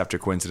coincidence after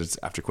coincidence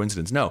after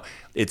coincidence. No,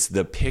 it's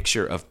the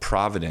picture of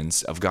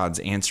providence, of God's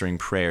answering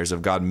prayers,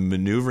 of God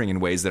maneuvering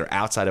in ways that are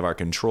outside of our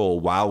control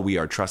while we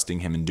are trusting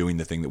him and doing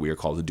the thing that we are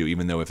called to do,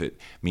 even though if it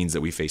means that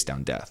we face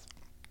down death.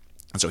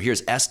 And so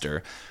here's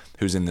Esther,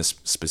 who's in this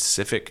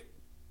specific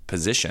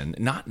position,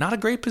 not a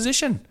great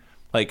position.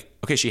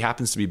 Okay, she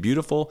happens to be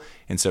beautiful,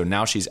 and so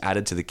now she's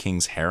added to the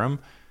king's harem,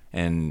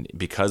 And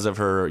because of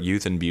her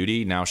youth and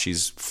beauty, now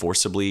she's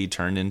forcibly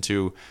turned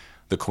into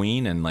the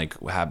queen and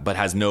but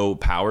has no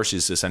power.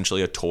 She's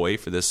essentially a toy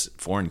for this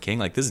foreign king.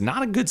 Like, this is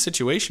not a good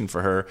situation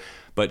for her,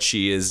 but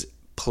she is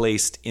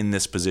placed in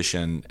this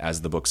position,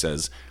 as the book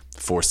says,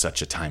 for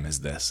such a time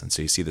as this. And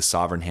so you see the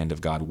sovereign hand of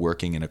God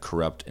working in a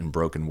corrupt and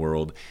broken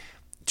world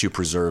to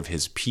preserve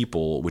his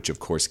people, which of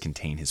course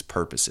contain his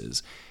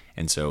purposes.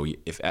 And so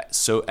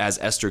as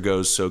Esther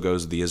goes, so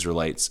goes the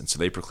Israelites. And so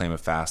they proclaim a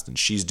fast, and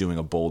she's doing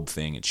a bold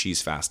thing, and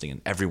she's fasting,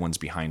 and everyone's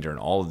behind her, and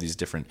all of these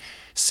different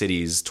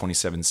cities,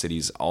 27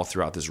 cities all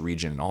throughout this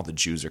region, and all the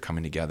Jews are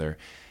coming together.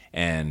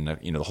 And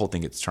the whole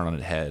thing gets turned on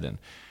its head. And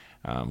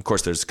of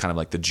course, there's kind of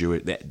like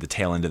the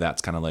tail end of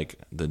that's kind of like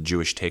the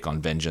Jewish take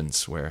on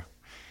vengeance, where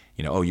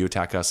you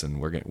attack us, and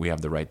we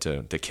have the right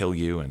to kill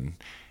you. And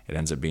it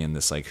ends up being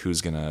this like,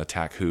 who's going to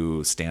attack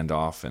who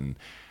standoff, and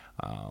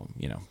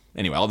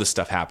anyway, all this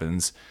stuff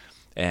happens,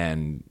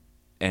 and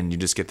you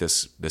just get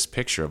this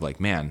picture of like,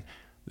 man,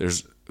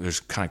 there's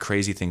kind of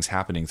crazy things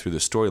happening through the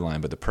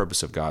storyline, but the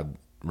purpose of God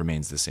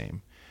remains the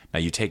same. Now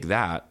you take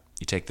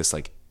this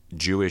like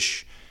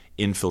Jewish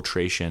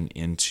infiltration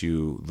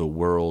into the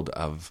world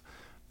of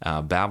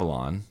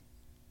Babylon,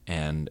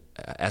 and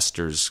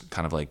Esther's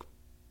kind of like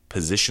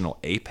positional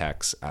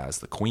apex as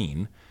the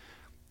queen,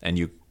 and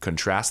you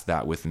contrast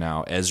that with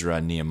now Ezra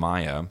and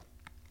Nehemiah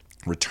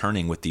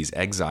returning with these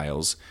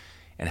exiles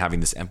and having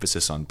this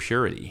emphasis on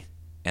purity.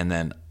 And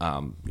then,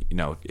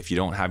 if you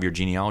don't have your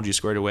genealogy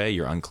squared away,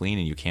 you're unclean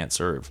and you can't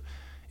serve.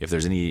 If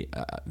there's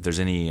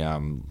any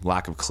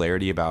lack of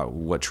clarity about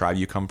what tribe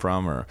you come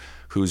from or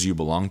whose you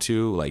belong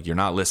to, like, you're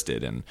not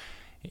listed. And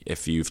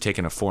if you've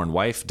taken a foreign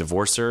wife,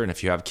 divorce her. And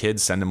if you have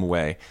kids, send them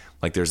away.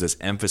 Like, there's this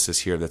emphasis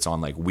here that's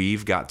on like,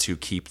 we've got to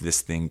keep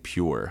this thing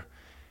pure.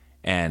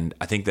 And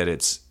I think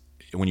that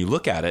when you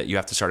look at it, you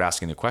have to start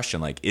asking the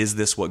question, like, is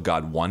this what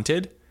God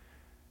wanted?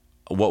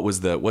 What's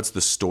the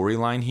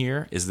storyline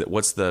here?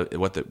 What's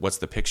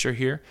the picture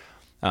here?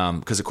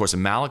 Because of course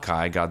in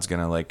Malachi, God's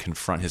gonna like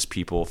confront his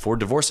people for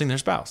divorcing their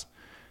spouse.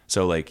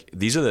 So like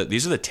these are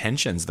the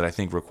tensions that I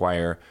think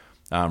require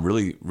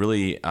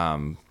really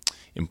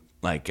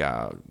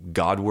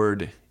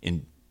Godward,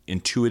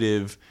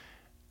 intuitive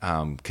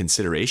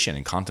consideration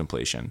and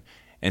contemplation,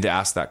 and to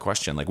ask that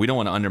question. Like, we don't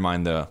want to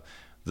undermine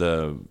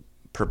the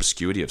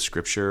perspicuity of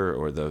Scripture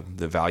or the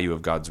value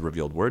of God's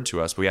revealed word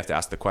to us, but we have to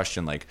ask the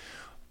question, like,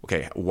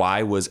 okay,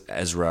 why was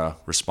Ezra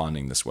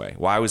responding this way?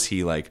 Why was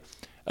he like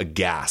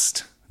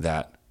aghast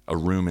that a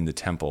room in the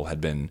temple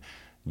had been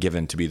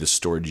given to be the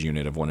storage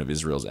unit of one of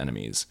Israel's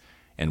enemies?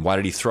 And why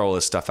did he throw all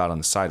this stuff out on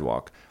the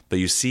sidewalk? But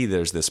you see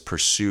there's this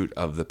pursuit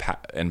of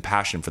and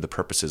passion for the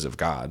purposes of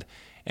God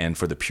and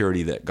for the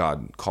purity that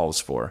God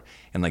calls for.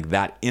 And like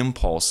that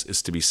impulse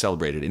is to be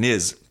celebrated and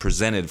is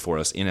presented for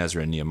us in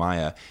Ezra and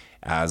Nehemiah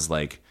as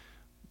like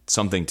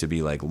something to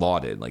be like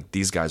lauded. Like,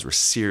 these guys were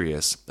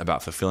serious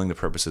about fulfilling the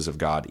purposes of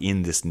God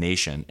in this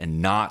nation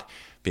and not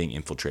being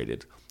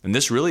infiltrated. And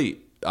this really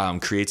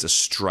creates a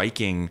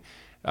striking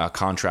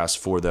contrast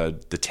for the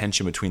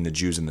tension between the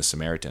Jews and the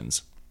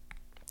Samaritans,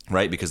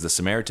 right? Because the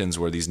Samaritans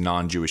were these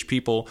non-Jewish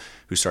people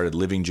who started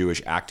living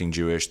Jewish, acting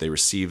Jewish. They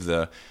received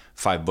the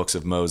 5 books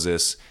of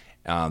Moses.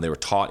 They were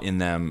taught in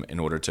them in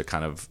order to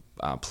kind of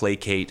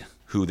placate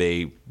who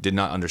they did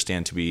not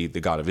understand to be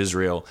the God of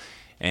Israel.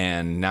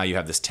 And now you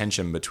have this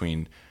tension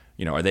between,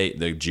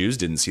 the Jews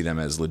didn't see them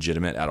as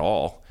legitimate at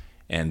all,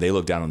 and they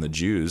looked down on the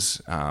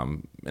Jews,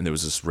 and there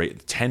was this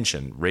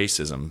tension,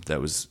 racism that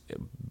was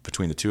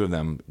between the two of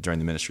them during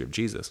the ministry of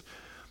Jesus,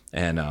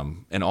 and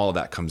all of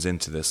that comes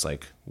into this,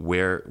 like,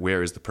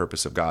 where is the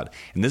purpose of God?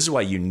 And this is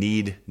why you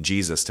need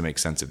Jesus to make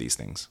sense of these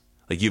things.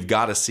 Like, you've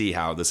got to see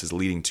how this is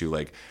leading to,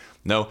 like,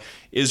 no,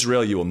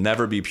 Israel, you will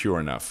never be pure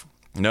enough.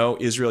 No,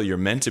 Israel, you're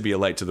meant to be a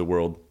light to the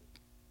world.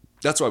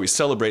 That's why we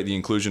celebrate the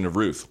inclusion of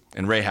Ruth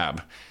and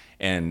Rahab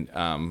and,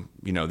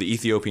 the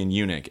Ethiopian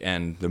eunuch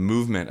and the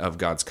movement of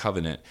God's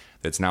covenant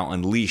that's now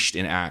unleashed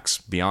in Acts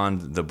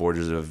beyond the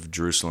borders of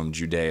Jerusalem,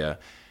 Judea,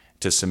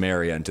 to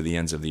Samaria and to the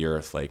ends of the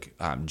earth. Like,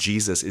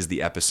 Jesus is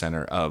the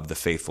epicenter of the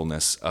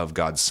faithfulness of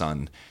God's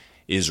Son,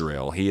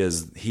 Israel. He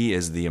is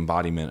the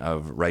embodiment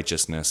of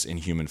righteousness in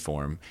human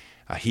form.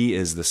 He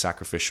is the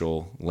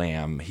sacrificial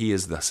lamb. He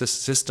is the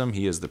system.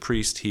 He is the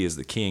priest. He is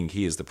the king.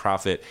 He is the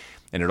prophet.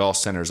 And it all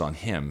centers on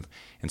him.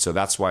 And so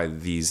that's why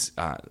these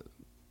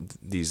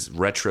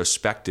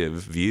retrospective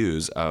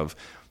views of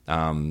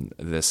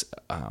this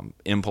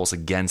impulse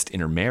against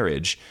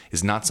intermarriage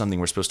is not something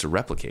we're supposed to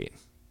replicate.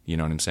 You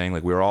know what I'm saying?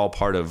 Like, we're all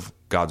part of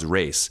God's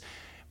race.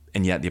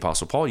 And yet the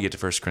Apostle Paul, you get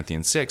to 1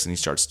 Corinthians 6, and he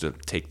starts to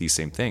take these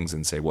same things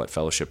and say, what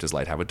fellowship does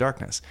light have with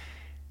darkness?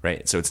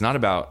 Right? So it's not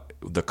about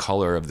the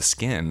color of the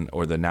skin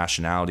or the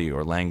nationality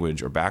or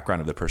language or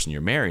background of the person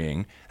you're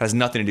marrying. It has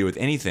nothing to do with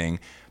anything.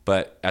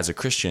 But as a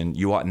Christian,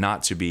 you ought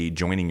not to be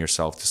joining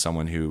yourself to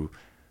someone who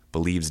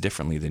believes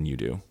differently than you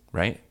do,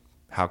 right?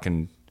 How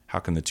can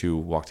the two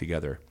walk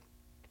together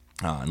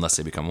unless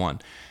they become one?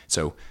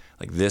 So,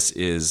 like, this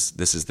is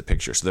the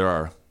picture. So there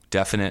are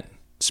definite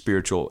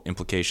spiritual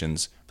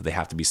implications, but they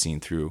have to be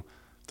seen through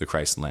the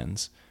Christ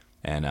lens.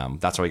 And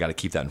that's why we got to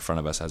keep that in front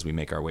of us as we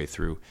make our way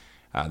through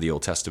the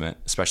Old Testament,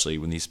 especially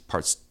when these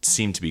parts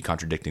seem to be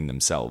contradicting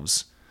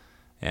themselves.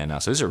 And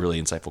so these are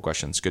really insightful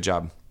questions. Good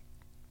job.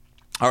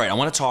 All right, I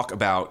want to talk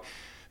about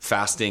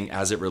fasting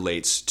as it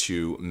relates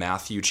to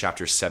Matthew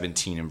chapter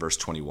 17 and verse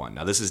 21.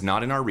 Now, this is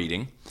not in our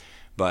reading,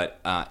 but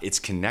it's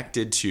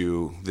connected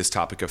to this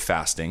topic of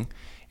fasting.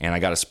 And I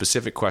got a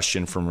specific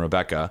question from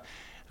Rebecca.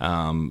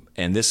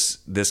 And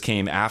this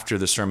came after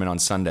the sermon on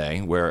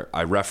Sunday where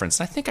I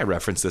think I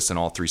referenced this in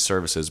all three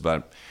services,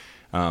 but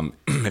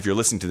if you're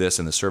listening to this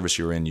in the service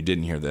you were in, you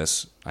didn't hear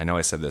this. I know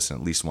I said this in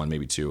at least one,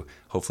 maybe two,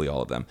 hopefully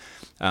all of them.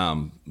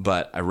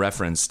 But I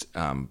referenced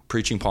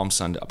preaching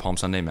a Palm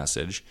Sunday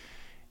message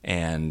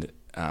and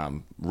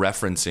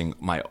referencing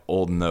my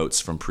old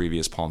notes from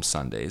previous Palm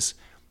Sundays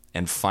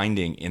and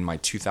finding in my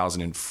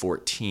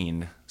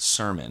 2014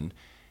 sermon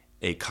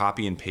a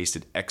copy and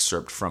pasted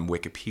excerpt from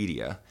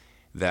Wikipedia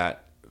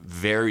that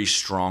very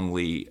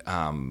strongly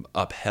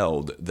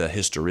upheld the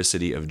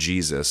historicity of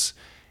Jesus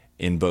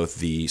in both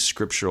the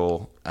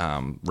scriptural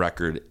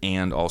record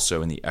and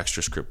also in the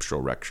extra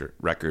scriptural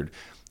record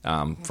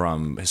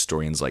from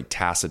historians like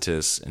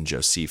Tacitus and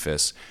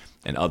Josephus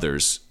and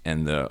others.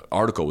 And the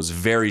article was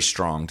very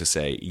strong to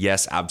say,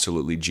 yes,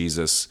 absolutely,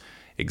 Jesus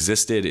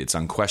existed. It's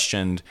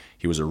unquestioned.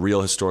 He was a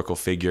real historical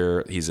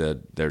figure.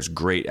 There's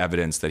great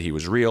evidence that he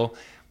was real.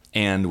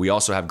 And we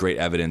also have great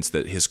evidence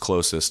that his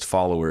closest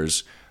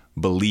followers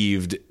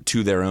believed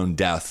to their own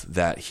death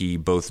that he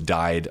both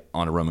died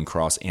on a Roman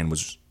cross and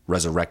was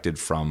resurrected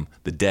from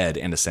the dead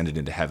and ascended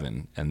into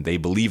heaven. And they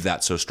believed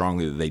that so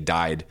strongly that they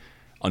died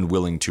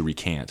unwilling to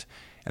recant.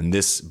 And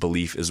this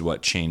belief is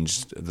what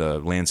changed the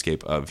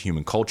landscape of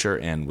human culture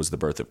and was the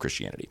birth of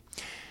Christianity.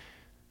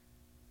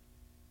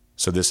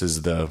 So this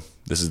is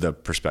the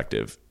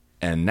perspective.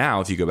 And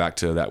now if you go back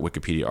to that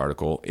Wikipedia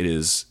article, it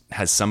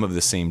has some of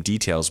the same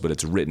details, but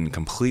it's written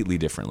completely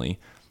differently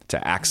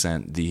to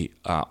accent the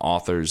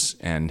authors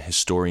and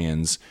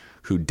historians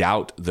who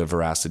doubt the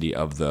veracity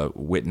of the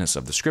witness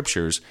of the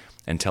scriptures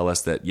and tell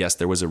us that, yes,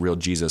 there was a real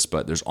Jesus,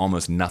 but there's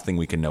almost nothing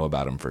we can know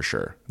about him for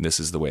sure. This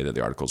is the way that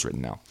the article is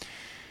written now.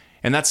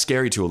 And that's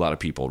scary to a lot of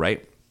people,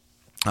 right?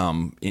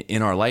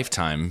 In our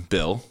lifetime,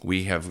 Bill,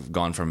 we have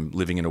gone from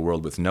living in a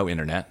world with no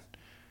internet,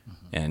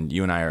 and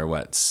you and I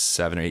are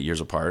 7 or 8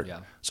 years apart. Yeah.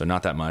 So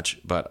not that much,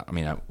 but I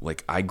mean,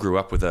 I grew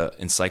up with a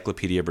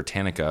Encyclopedia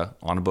Britannica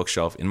on a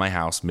bookshelf in my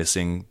house,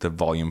 missing the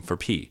volume for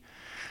P.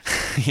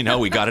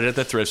 We got it at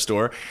the thrift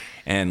store,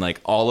 and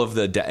all of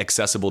the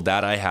accessible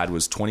data I had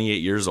was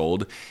 28 years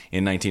old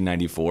in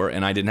 1994,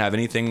 and I didn't have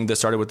anything that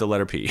started with the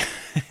letter P,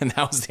 and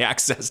that was the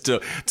access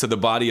to the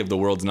body of the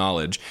world's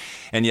knowledge.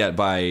 And yet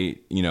by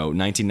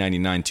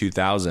 1999,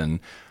 2000.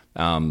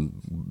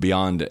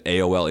 Beyond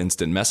AOL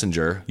Instant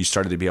Messenger, you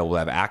started to be able to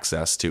have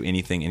access to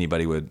anything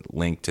anybody would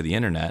link to the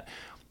internet.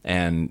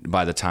 And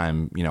by the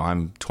time,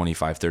 I'm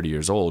 25, 30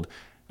 years old,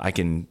 I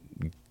can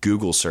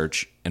Google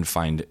search and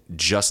find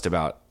just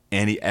about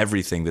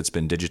everything that's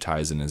been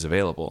digitized and is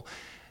available.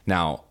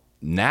 Now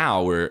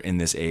we're in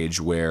this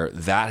age where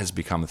that has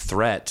become a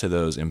threat to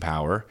those in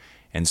power.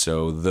 And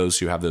so those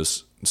who have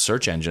those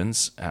search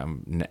engines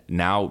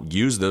now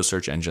use those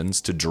search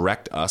engines to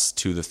direct us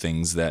to the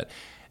things that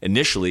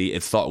initially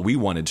it thought we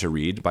wanted to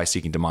read by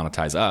seeking to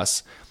monetize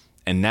us.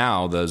 And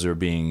now those are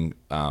being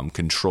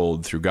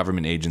controlled through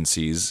government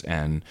agencies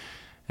and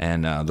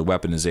the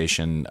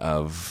weaponization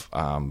of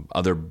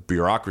other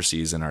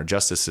bureaucracies in our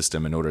justice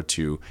system in order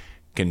to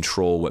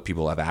control what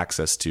people have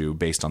access to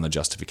based on the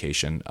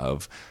justification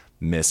of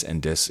mis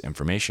and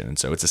disinformation. And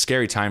so it's a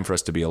scary time for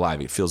us to be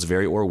alive. It feels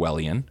very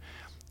Orwellian.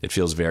 It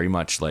feels very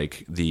much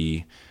like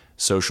the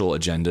social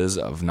agendas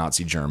of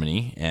Nazi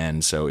Germany.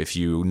 And so if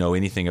you know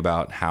anything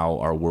about how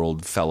our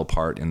world fell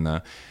apart in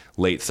the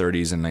late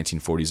 30s and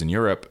 1940s in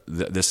Europe,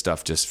 this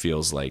stuff just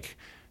feels like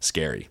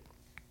scary.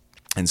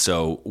 And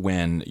so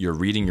when you're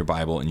reading your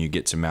Bible and you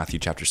get to Matthew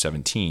chapter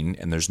 17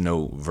 and there's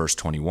no verse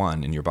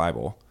 21 in your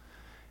Bible,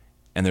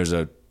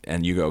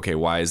 and you go, okay,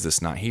 why is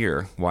this not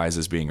here? Why is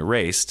this being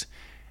erased?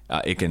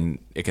 It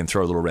can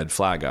throw a little red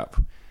flag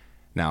up.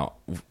 Now,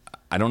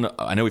 I don't know.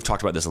 I know we've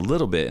talked about this a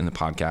little bit in the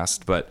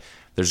podcast, but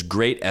there's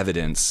great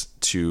evidence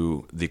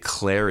to the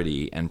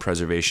clarity and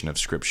preservation of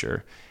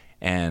Scripture,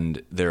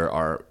 and there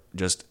are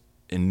just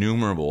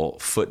innumerable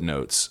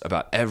footnotes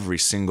about every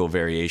single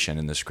variation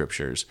in the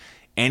Scriptures.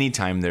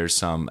 Anytime there's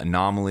some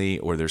anomaly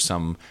or there's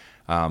some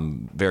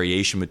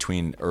variation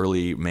between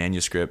early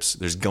manuscripts,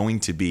 there's going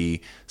to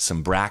be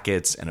some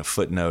brackets and a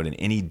footnote, and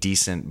any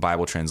decent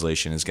Bible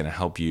translation is going to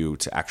help you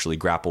to actually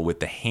grapple with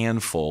the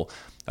handful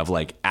of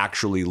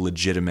actually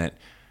legitimate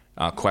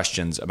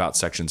questions about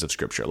sections of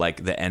Scripture,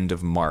 like the end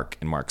of Mark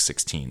in Mark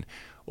 16,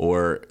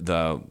 or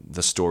the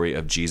story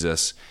of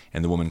Jesus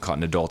and the woman caught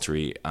in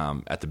adultery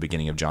at the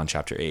beginning of John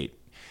chapter 8.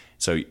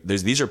 So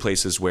these are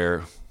places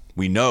where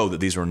we know that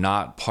these were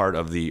not part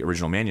of the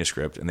original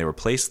manuscript and they were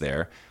placed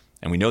there.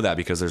 And we know that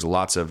because there's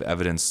lots of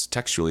evidence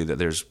textually that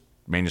there's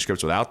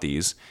manuscripts without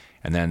these,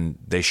 and then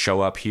they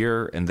show up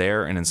here and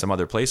there and in some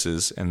other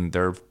places, and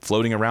they're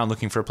floating around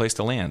looking for a place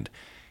to land.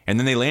 And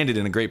then they landed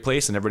in a great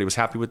place and everybody was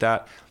happy with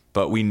that.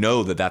 But we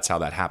know that that's how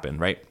that happened,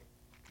 right?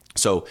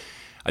 So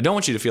I don't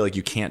want you to feel like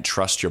you can't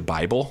trust your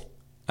Bible.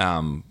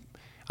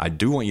 I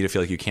do want you to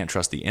feel like you can't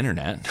trust the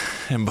internet,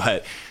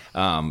 but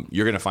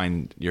you're going to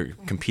find your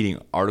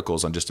competing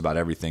articles on just about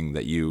everything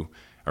that you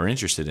are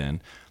interested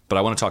in. But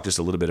I want to talk just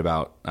a little bit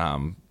about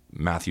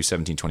Matthew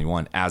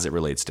 17:21 as it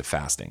relates to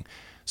fasting.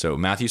 So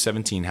Matthew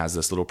 17 has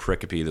this little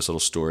pericope, this little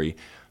story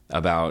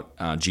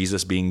about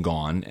Jesus being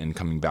gone and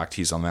coming back.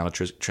 He's on the Mount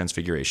of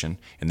Transfiguration.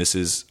 And this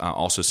is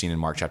also seen in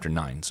Mark chapter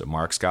 9. So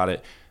Mark's got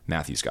it,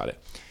 Matthew's got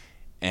it.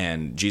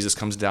 And Jesus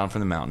comes down from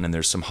the mountain, and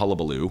there's some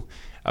hullabaloo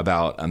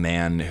about a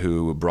man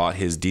who brought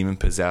his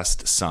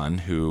demon-possessed son,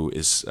 who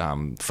is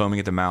foaming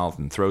at the mouth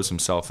and throws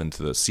himself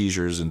into the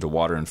seizures, into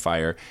water and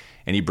fire.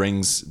 And he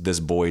brings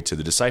this boy to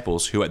the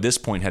disciples, who at this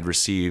point had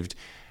received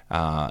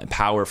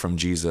power from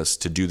Jesus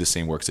to do the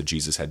same works that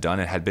Jesus had done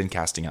and had been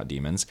casting out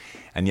demons.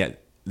 And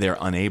yet they're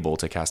unable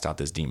to cast out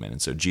this demon.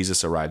 And so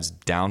Jesus arrives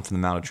down from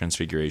the Mount of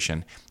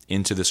Transfiguration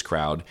into this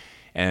crowd.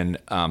 And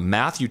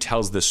Matthew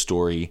tells this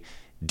story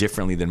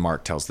differently than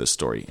Mark tells this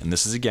story. And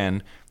this is,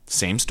 again,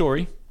 same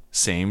story,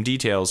 same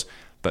details,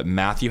 but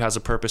Matthew has a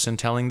purpose in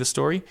telling the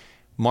story.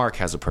 Mark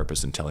has a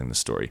purpose in telling the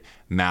story.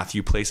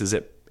 Matthew places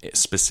it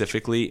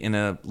specifically in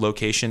a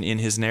location in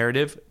his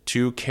narrative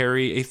to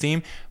carry a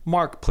theme.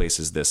 Mark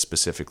places this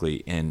specifically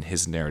in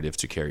his narrative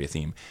to carry a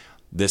theme.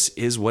 This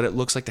is what it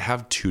looks like to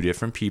have two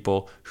different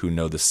people who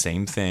know the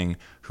same thing,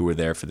 who were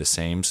there for the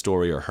same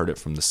story or heard it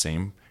from the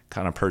same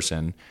kind of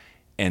person,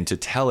 and to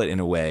tell it in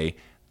a way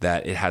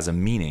that it has a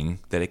meaning,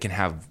 that it can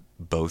have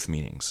both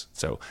meanings.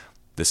 So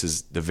this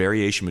is the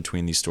variation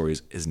between these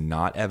stories is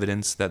not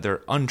evidence that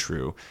they're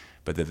untrue,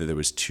 but that there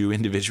was two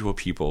individual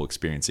people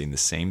experiencing the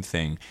same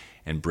thing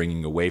and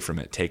bringing away from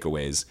it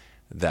takeaways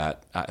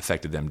that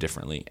affected them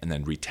differently, and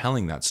then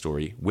retelling that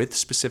story with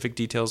specific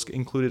details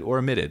included or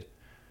omitted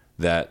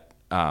that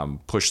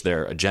push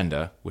their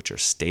agenda, which are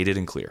stated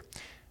and clear.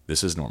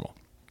 This is normal.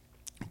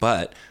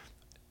 But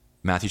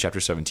Matthew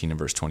chapter 17 and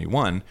verse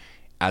 21,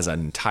 as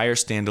an entire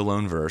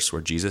standalone verse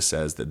where Jesus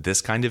says that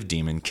this kind of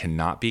demon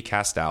cannot be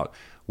cast out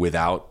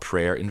without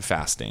prayer and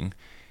fasting,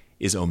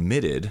 is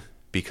omitted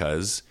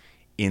because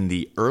in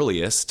the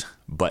earliest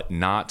but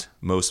not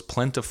most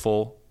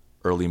plentiful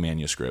early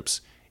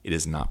manuscripts, it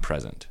is not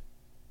present.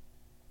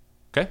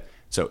 Okay?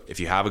 So if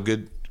you have a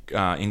good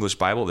English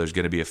Bible, there's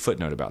going to be a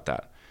footnote about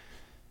that.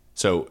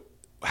 So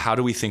how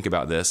do we think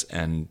about this,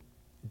 and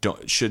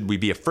should we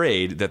be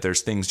afraid that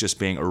there's things just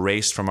being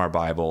erased from our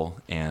Bible,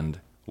 and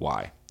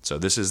why? So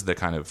this is the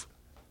kind of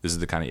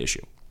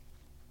issue.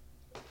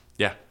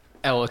 Yeah.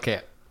 Oh,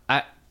 okay.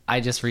 I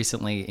just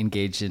recently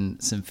engaged in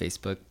some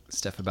Facebook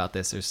stuff about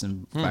this. There's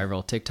some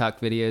viral TikTok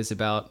videos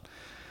about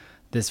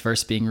this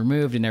verse being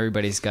removed, and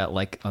everybody's got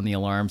like on the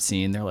alarm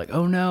scene. They're like,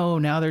 oh no,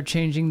 now they're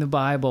changing the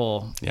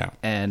Bible. Yeah.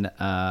 And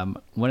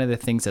one of the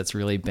things that's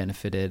really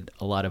benefited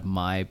a lot of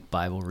my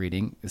Bible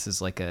reading, this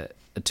is like a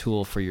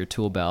tool for your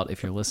tool belt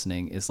if you're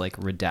listening, is like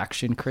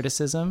redaction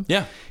criticism.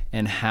 Yeah.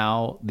 And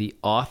how the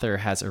author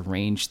has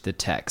arranged the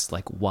text.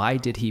 Like, why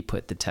did he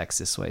put the text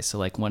this way? So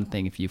like one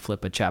thing, if you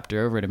flip a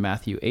chapter over to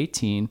Matthew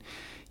 18,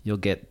 you'll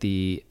get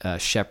the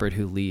shepherd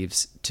who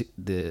leaves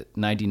the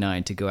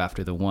 99 to go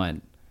after the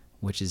one,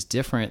 which is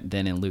different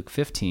than in Luke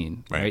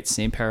 15, right?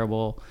 Same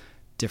parable,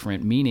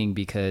 different meaning,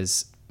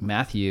 because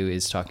Matthew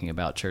is talking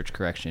about church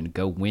correction.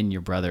 Go win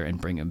your brother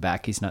and bring him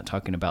back. He's not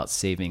talking about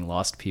saving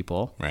lost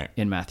people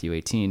in Matthew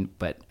 18,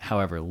 but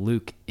however,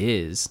 Luke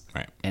is,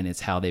 and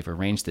it's how they've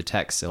arranged the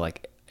text. So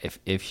like,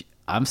 if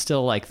I'm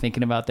still like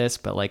thinking about this,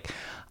 but like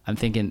I'm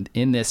thinking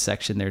in this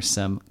section, there's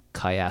some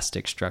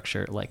chiastic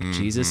structure, like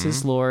Jesus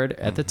is Lord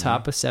at the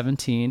top of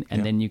 17,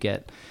 and then you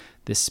get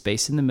this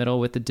space in the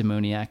middle with the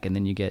demoniac, and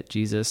then you get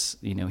Jesus,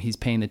 he's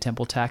paying the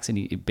temple tax, and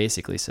he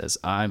basically says,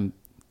 I'm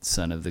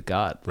son of the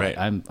God. Right.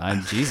 I'm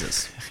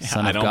Jesus,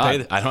 son of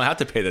God. I don't have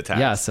to pay the tax.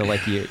 Yeah. So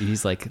like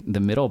he's like the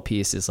middle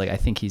piece is like, I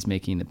think he's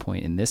making the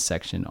point in this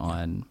section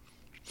on,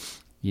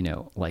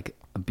 like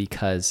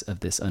because of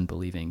this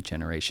unbelieving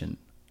generation,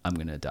 I'm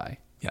going to die.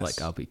 Yes.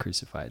 Like I'll be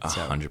crucified.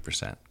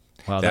 100%.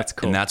 Wow, that's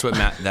cool. And that's what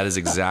that is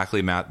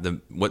exactly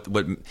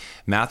what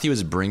Matthew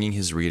is bringing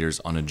his readers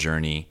on a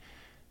journey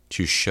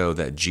to show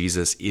that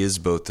Jesus is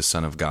both the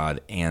Son of God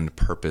and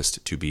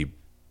purposed to be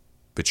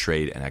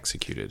betrayed and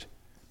executed.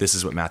 This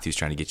is what Matthew's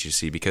trying to get you to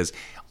see, because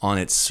on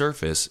its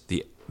surface,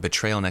 the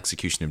betrayal and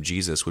execution of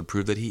Jesus would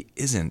prove that he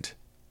isn't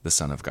the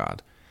Son of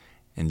God.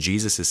 And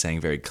Jesus is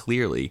saying very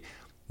clearly,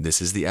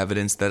 this is the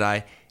evidence that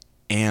I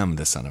am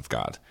the Son of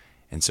God.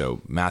 And so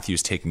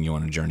Matthew's taking you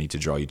on a journey to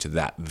draw you to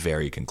that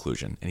very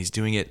conclusion. And he's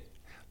doing it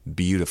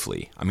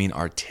beautifully. I mean,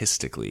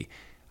 artistically.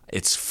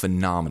 It's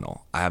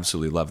phenomenal. I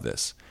absolutely love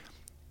this.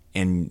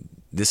 And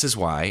this is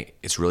why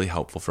it's really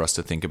helpful for us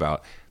to think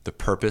about the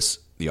purpose,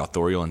 the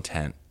authorial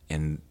intent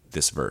in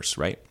this verse,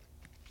 right?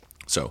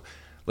 So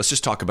let's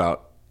just talk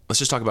about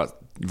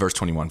verse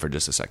 21 for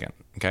just a second,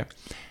 okay?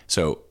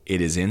 So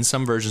it is in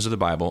some versions of the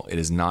Bible. It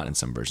is not in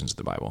some versions of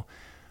the Bible.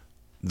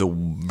 The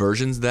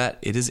versions that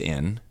it is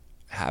in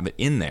have it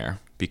in there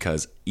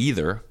because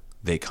either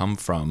they come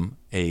from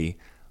a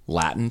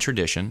Latin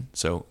tradition.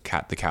 So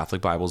the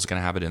Catholic Bible is going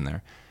to have it in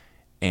there.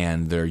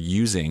 And they're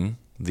using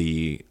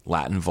the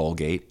Latin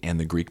Vulgate and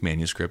the Greek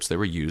manuscripts that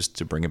were used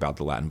to bring about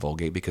the Latin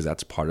Vulgate because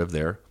that's part of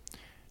their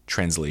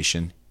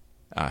translation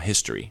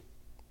history.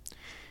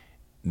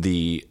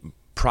 The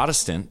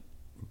Protestant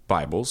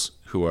Bibles,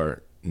 who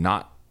are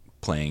not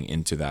playing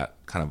into that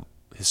kind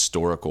of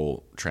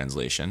historical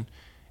translation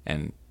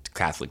and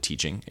Catholic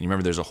teaching, and you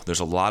remember there's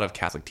a lot of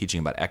Catholic teaching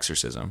about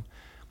exorcism,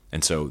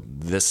 and so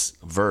this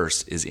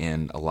verse is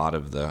in a lot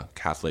of the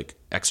Catholic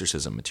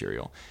exorcism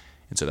material,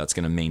 and so that's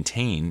going to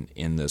maintain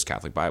in those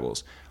Catholic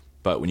Bibles.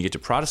 But when you get to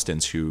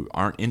Protestants who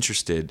aren't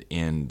interested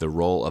in the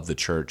role of the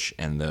church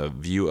and the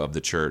view of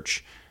the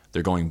church,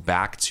 they're going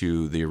back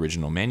to the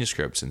original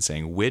manuscripts and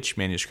saying which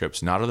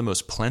manuscripts not are the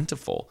most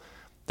plentiful,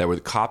 that were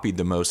copied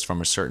the most from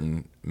a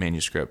certain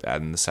manuscript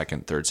in the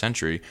 2nd, 3rd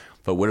century,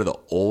 but what are the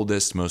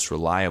oldest, most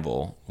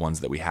reliable ones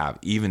that we have,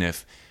 even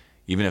if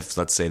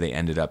let's say they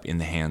ended up in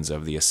the hands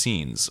of the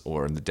Essenes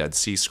or in the Dead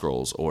Sea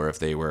Scrolls, or if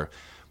they were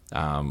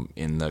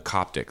in the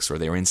Coptics or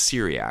they were in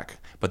Syriac,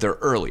 but they're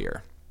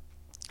earlier.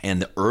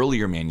 And the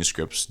earlier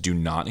manuscripts do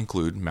not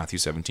include Matthew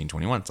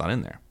 17:21. It's not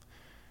in there.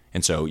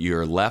 And so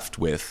you're left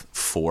with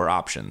 4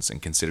 options,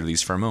 and consider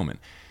these for a moment.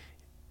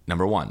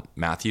 Number 1,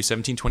 Matthew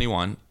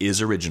 17:21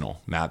 is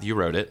original. Matthew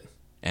wrote it,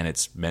 and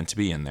it's meant to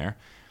be in there.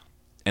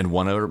 And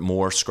one or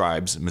more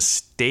scribes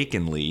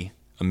mistakenly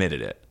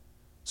omitted it.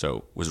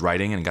 So was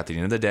writing and got to the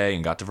end of the day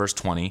and got to verse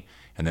 20,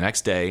 and the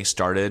next day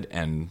started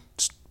and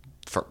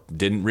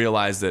didn't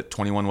realize that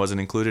 21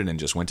 wasn't included and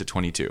just went to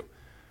 22.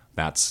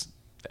 That's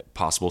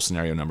possible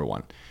scenario number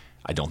 1.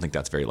 I don't think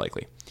that's very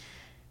likely.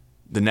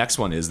 The next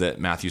one is that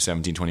Matthew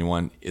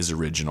 17:21 is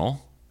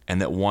original, and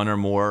that one or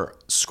more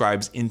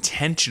scribes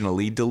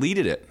intentionally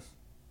deleted it.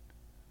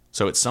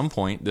 So at some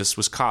point, this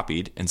was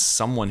copied, and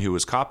someone who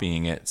was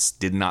copying it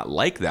did not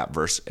like that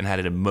verse and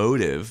had a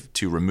motive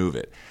to remove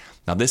it.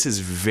 Now, this is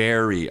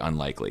very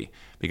unlikely,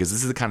 because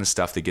this is the kind of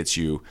stuff that gets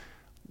you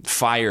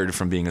fired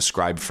from being a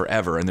scribe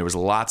forever, and there was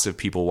lots of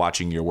people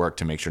watching your work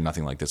to make sure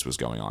nothing like this was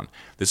going on.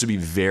 This would be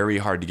very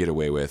hard to get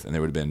away with, and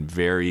there would have been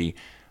very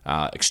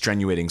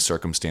extenuating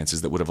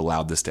circumstances that would have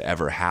allowed this to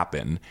ever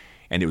happen.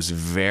 And it was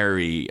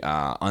very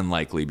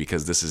unlikely,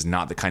 because this is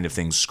not the kind of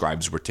thing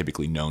scribes were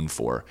typically known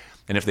for.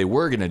 And if they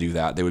were going to do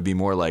that, they would be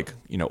more like,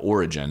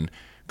 Origen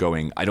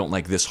going, I don't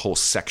like this whole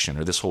section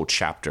or this whole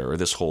chapter or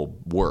this whole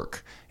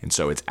work, and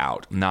so it's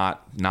out.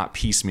 Not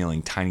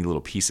piecemealing tiny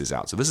little pieces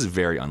out. So this is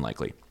very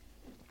unlikely.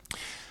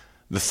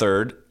 The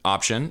third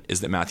option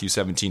is that Matthew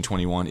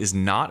 17:21 is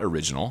not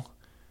original,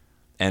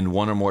 and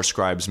one or more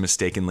scribes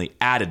mistakenly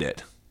added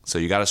it. So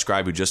you got a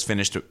scribe who just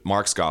finished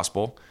Mark's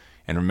gospel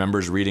and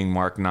remembers reading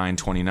Mark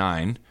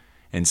 9:29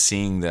 and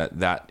seeing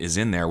that is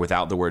in there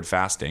without the word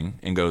fasting,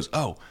 and goes,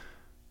 oh,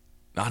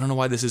 I don't know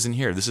why this isn't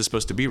here. This is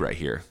supposed to be right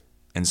here.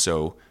 And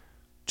so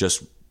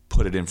just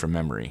put it in from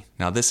memory.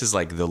 Now, this is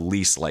like the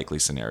least likely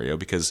scenario,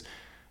 because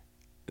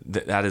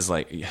that is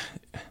like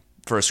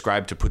for a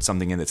scribe to put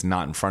something in that's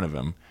not in front of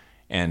him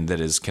and that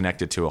is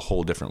connected to a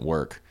whole different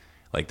work,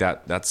 like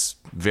that's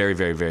very,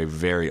 very, very,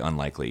 very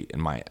unlikely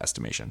in my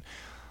estimation.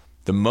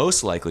 The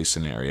most likely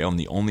scenario, and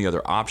the only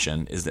other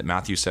option, is that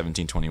Matthew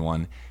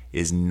 17:21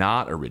 is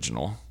not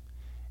original,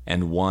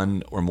 and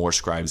one or more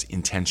scribes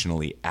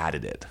intentionally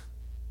added it.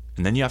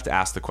 And then you have to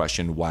ask the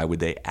question, why would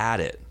they add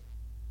it?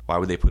 Why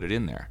would they put it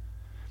in there?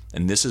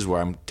 And this is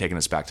where I'm taking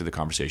us back to the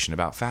conversation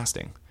about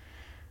fasting.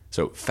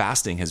 So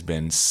fasting has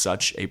been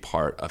such a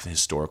part of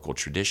historical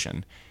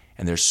tradition,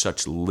 and there's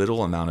such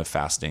little amount of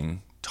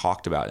fasting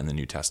talked about in the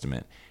New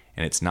Testament,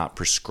 and it's not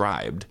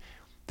prescribed,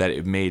 that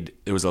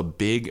it was a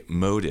big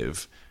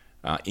motive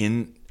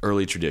in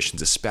early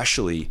traditions,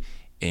 especially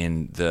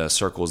in the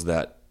circles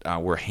that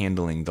were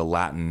handling the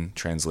Latin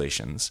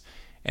translations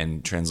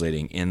and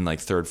translating in like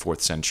 3rd,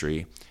 4th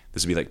century.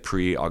 This would be like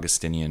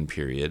pre-Augustinian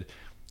period,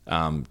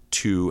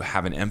 to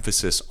have an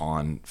emphasis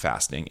on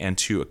fasting and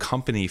to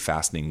accompany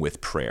fasting with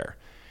prayer.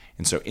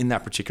 And so in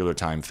that particular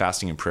time,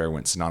 fasting and prayer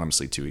went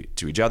synonymously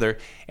to each other,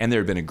 and there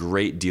had been a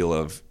great deal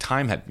of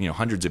time,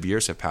 hundreds of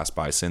years have passed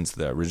by since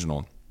the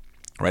original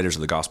writers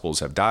of the Gospels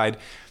have died.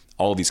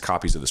 All of these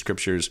copies of the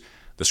Scriptures,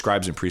 the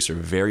scribes and priests are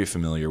very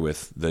familiar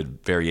with the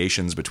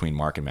variations between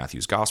Mark and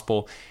Matthew's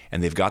Gospel,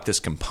 and they've got this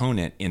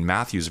component in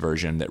Matthew's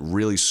version that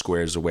really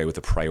squares away with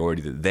the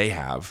priority that they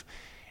have,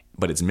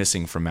 but it's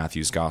missing from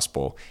Matthew's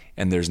Gospel,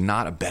 and there's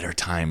not a better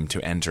time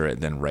to enter it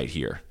than right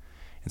here.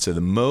 And so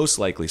the most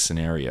likely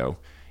scenario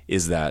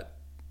is that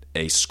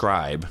a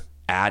scribe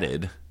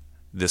added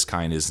this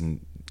kind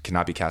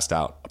cannot be cast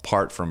out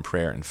apart from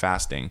prayer and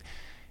fasting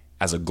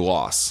as a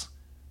gloss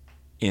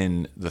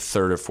in the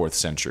 3rd or 4th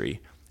century.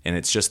 And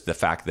it's just the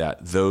fact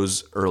that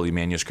those early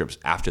manuscripts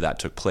after that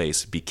took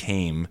place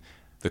became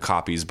the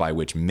copies by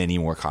which many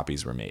more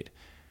copies were made.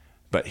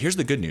 But here's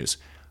the good news.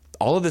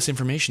 All of this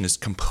information is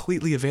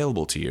completely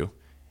available to you,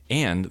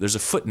 and there's a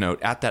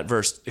footnote at that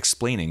verse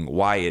explaining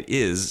why it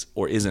is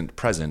or isn't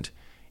present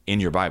in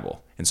your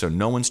Bible. And so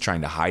no one's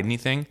trying to hide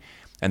anything,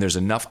 And there's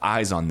enough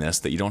eyes on this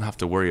that you don't have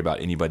to worry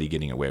about anybody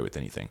getting away with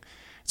anything.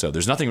 So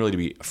there's nothing really to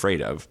be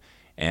afraid of.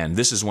 And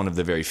this is one of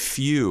the very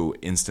few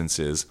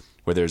instances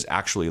where there's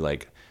actually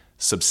like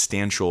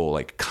substantial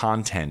like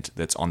content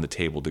that's on the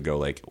table to go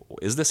like,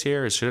 is this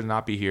here? Should it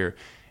not be here?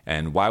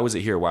 And why was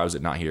it here? Why was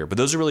it not here? But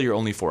those are really your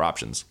only 4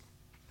 options.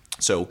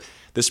 So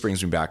this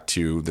brings me back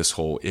to this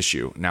whole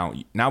issue. Now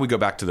we go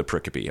back to the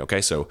pericope.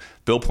 Okay, so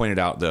Bill pointed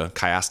out the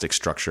chiastic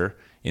structure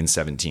in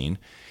 17.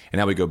 And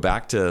now we go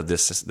back to the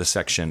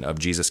section of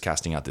Jesus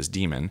casting out this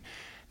demon.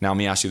 Now let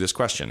me ask you this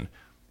question.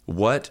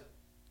 What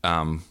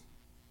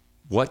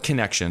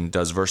connection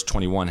does verse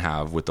 21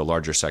 have with the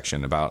larger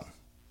section about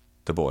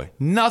the boy?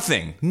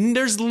 Nothing.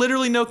 There's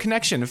literally no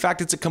connection. In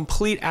fact, it's a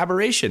complete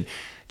aberration.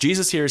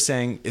 Jesus here is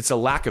saying it's a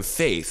lack of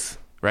faith,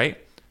 right?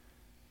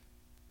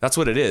 That's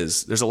what it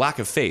is. There's a lack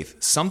of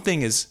faith.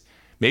 Something is,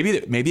 maybe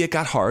it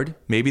got hard.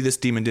 Maybe this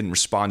demon didn't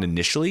respond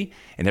initially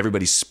and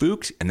everybody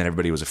spooked and then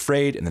everybody was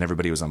afraid and then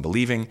everybody was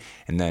unbelieving.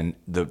 And then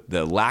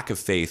the lack of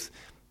faith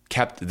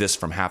kept this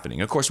from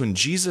happening. Of course, when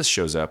Jesus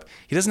shows up,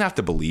 he doesn't have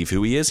to believe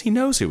who he is. He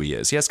knows who he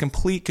is. He has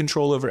complete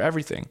control over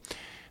everything.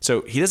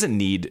 So Jesus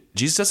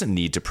doesn't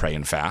need to pray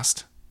and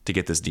fast to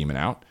get this demon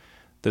out.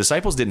 The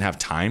disciples didn't have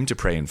time to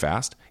pray and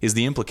fast. Is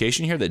the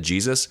implication here that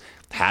Jesus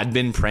had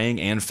been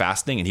praying and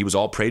fasting and he was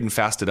all prayed and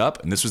fasted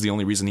up and this was the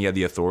only reason he had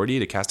the authority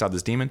to cast out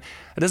this demon?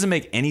 It doesn't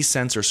make any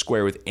sense or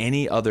square with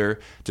any other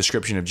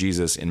description of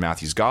Jesus in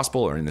Matthew's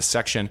gospel or in this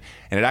section.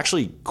 And it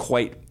actually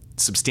quite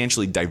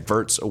substantially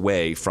diverts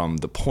away from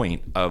the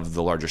point of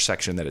the larger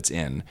section that it's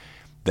in.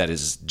 That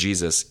is,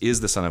 Jesus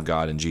is the Son of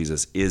God and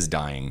Jesus is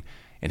dying,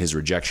 and his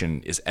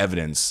rejection is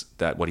evidence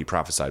that what he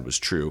prophesied was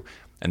true.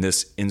 And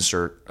this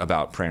insert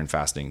about prayer and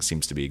fasting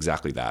seems to be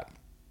exactly that.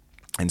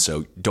 And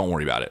so don't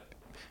worry about it.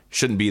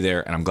 Shouldn't be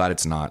there, and I'm glad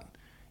it's not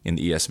in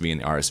the ESV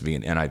and the RSV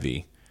and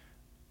NIV,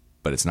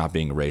 but it's not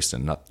being erased,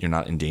 and you're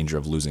not in danger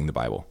of losing the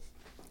Bible.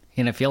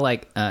 And I feel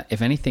like,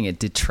 if anything, it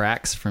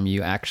detracts from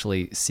you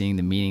actually seeing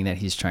the meaning that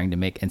he's trying to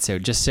make. And so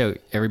just so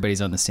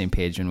everybody's on the same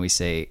page, when we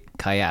say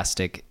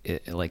chiastic,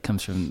 it like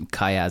comes from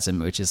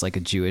chiasm, which is like a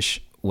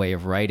Jewish way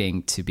of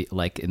writing, to be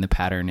like in the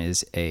pattern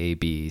is A,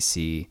 B,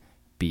 C,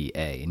 B,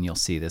 A. And you'll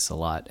see this a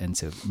lot. And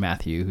so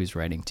Matthew, who's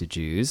writing to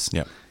Jews,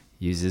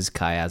 uses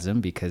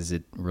chiasm because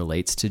it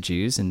relates to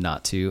Jews and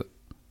not to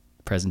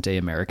present day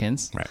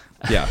Americans. Right.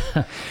 Yeah.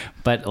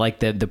 But like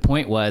the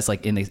point was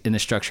like in the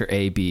structure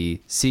A,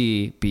 B,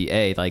 C, B,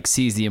 A, like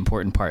C is the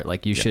important part.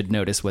 Like you should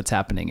notice what's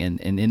happening. And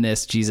in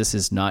this, Jesus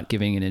is not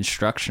giving an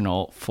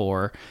instructional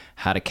for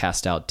how to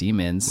cast out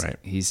demons. Right.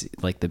 He's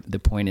like, the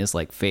point is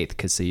like faith.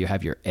 Because so you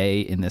have your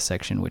A in this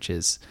section, which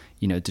is,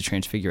 the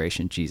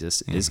transfiguration,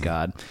 Jesus is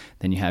God.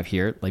 Then you have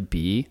here like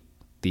B,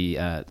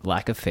 the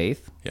lack of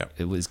faith. Yeah.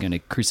 It was going to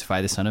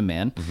crucify the Son of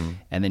Man.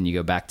 And then you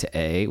go back to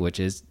A, which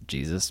is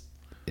Jesus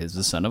is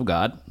the Son of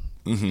God.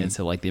 And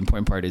so like the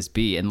important part is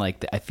B. And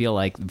like I feel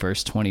like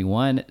verse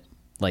 21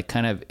 like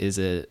kind of is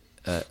a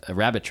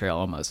rabbit trail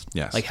almost.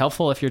 Yes. Like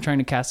helpful if you're trying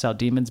to cast out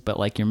demons, but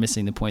like you're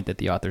missing the point that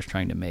the author's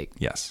trying to make.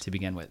 Yes. To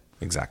begin with.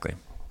 Exactly.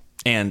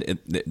 And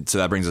so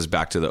that brings us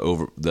back to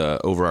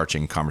the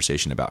overarching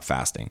conversation about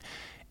fasting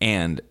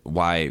and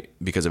why,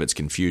 because of its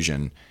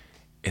confusion,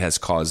 it has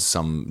caused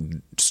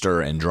some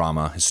stir and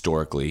drama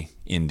historically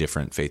in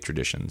different faith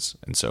traditions.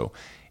 And so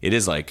it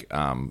is like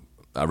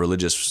a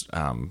religious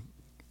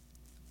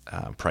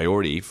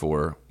priority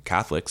for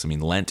Catholics. I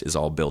mean, Lent is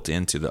all built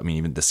into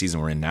even the season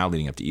we're in now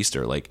leading up to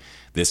Easter, like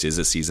this is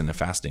a season of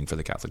fasting for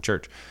the Catholic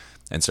Church.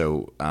 And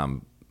so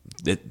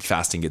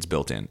fasting gets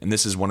built in. And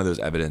this is one of those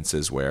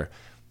evidences where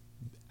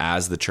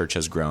as the church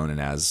has grown and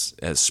has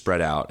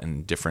spread out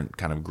and different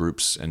kind of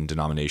groups and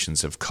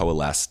denominations have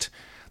coalesced,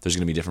 there's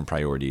going to be different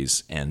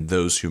priorities. And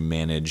those who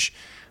manage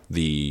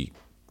the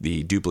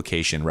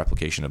duplication,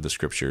 replication of the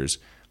scriptures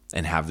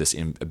and have this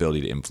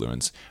ability to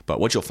influence.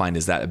 But what you'll find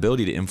is that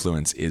ability to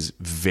influence is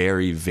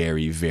very,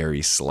 very,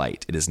 very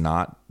slight. It is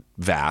not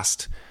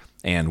vast.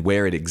 And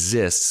where it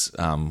exists,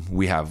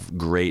 we have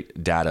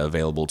great data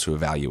available to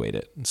evaluate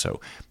it. And so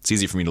it's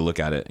easy for me to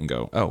look at it and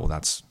go, oh,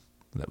 well,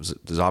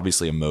 there's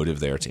obviously a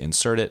motive there to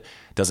insert it.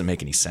 It doesn't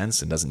make any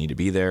sense and doesn't need to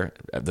be there.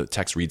 The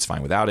text reads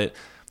fine without it.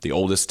 The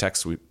oldest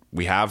texts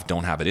we have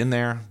don't have it in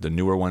there. The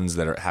newer ones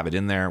that have it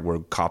in there were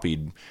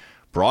copied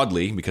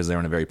broadly because they're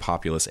in a very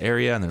populous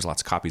area and there's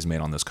lots of copies made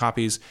on those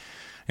copies.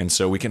 And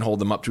so we can hold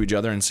them up to each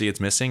other and see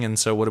it's missing. And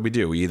so what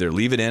do? We either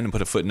leave it in and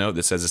put a footnote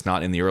that says it's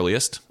not in the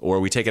earliest, or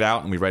we take it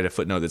out and we write a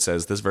footnote that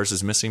says this verse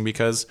is missing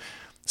because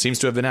it seems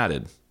to have been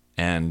added.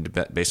 And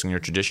based on your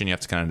tradition, you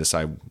have to kind of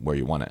decide where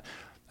you want it.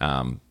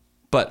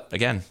 But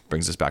again,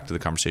 brings us back to the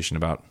conversation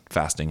about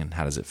fasting and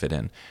how does it fit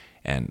in.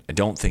 And I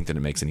don't think that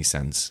it makes any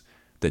sense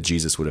that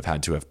Jesus would have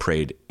had to have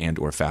prayed and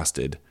or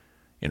fasted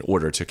in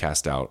order to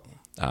cast out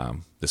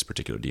this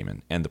particular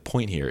demon. And the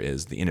point here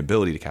is the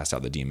inability to cast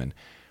out the demon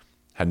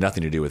had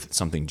nothing to do with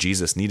something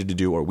Jesus needed to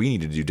do or we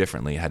needed to do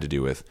differently. It had to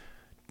do with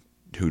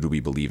who do we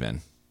believe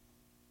in.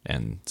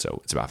 And so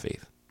it's about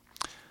faith.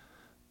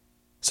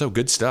 So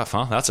good stuff,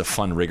 huh? That's a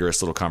fun,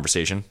 rigorous little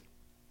conversation.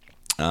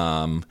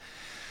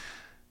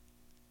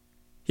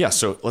 Yeah,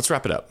 so let's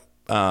wrap it up.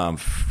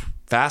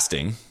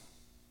 Fasting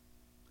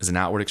is an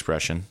outward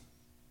expression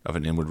of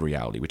an inward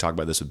reality. We talk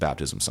about this with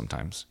baptism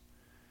sometimes.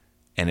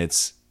 And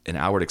it's an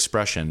outward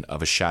expression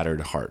of a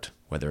shattered heart,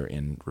 whether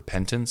in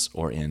repentance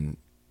or in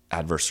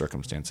adverse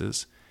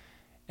circumstances.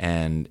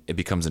 And it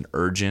becomes an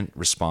urgent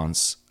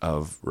response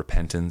of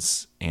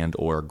repentance and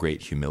or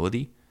great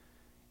humility.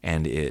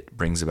 And it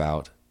brings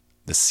about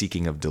the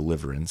seeking of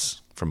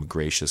deliverance from a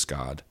gracious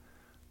God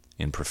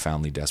in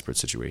profoundly desperate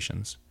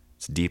situations.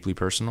 It's deeply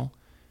personal,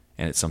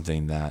 and it's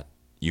something that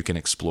you can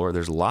explore.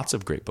 There's lots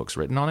of great books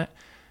written on it,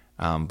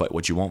 but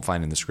what you won't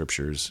find in the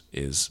scriptures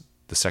is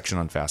the section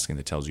on fasting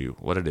that tells you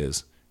what it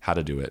is, how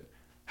to do it,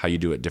 how you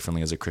do it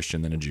differently as a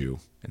Christian than a Jew.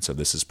 And so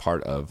this is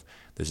part of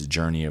this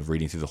journey of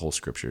reading through the whole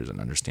scriptures and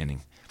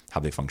understanding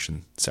how they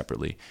function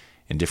separately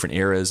in different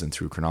eras and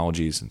through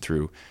chronologies and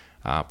through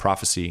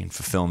prophecy and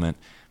fulfillment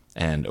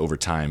and over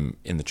time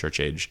in the church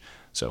age.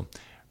 So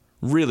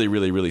really,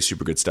 really, really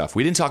super good stuff.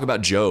 We didn't talk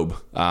about Job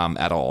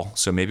at all.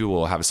 So maybe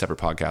we'll have a separate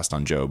podcast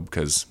on Job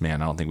because,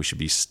 man, I don't think we should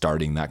be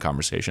starting that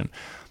conversation.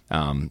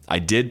 I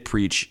did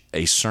preach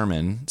a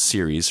sermon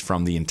series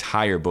from the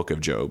entire book of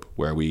Job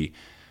where we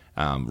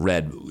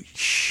read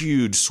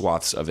huge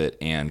swaths of it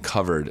and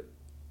covered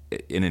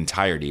in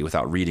entirety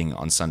without reading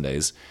on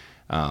Sundays,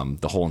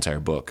 the whole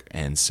entire book.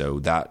 And so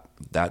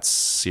that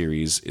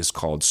series is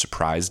called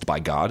Surprised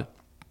by God.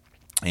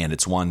 And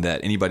it's one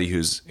that anybody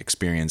who's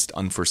experienced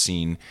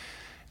unforeseen,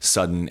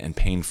 sudden, and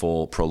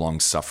painful,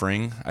 prolonged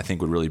suffering, I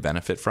think would really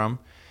benefit from.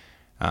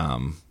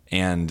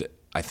 And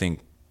I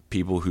think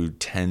people who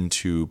tend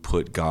to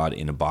put God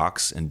in a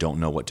box and don't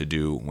know what to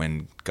do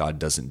when God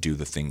doesn't do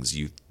the things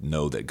you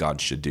know that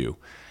God should do.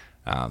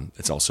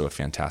 It's also a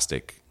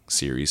fantastic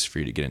series for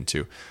you to get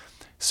into.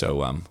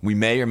 So we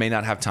may or may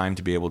not have time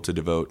to be able to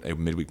devote a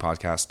midweek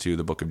podcast to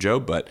the book of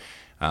Job, but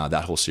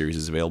that whole series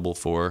is available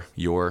for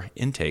your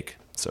intake.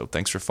 So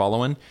thanks for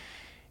following,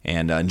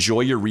 and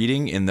enjoy your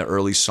reading in the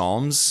early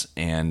Psalms,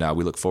 and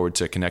we look forward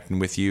to connecting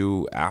with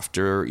you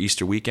after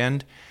Easter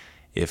weekend.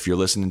 If you're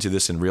listening to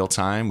this in real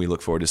time, we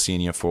look forward to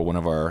seeing you for one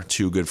of our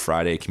 2 Good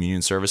Friday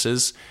communion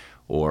services,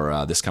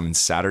 or this coming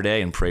Saturday,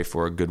 and pray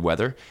for good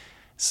weather.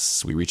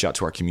 So we reach out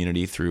to our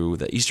community through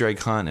the Easter egg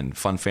hunt and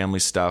fun family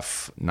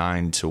stuff,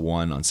 9 to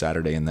 1 on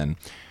Saturday, and then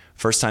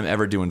first time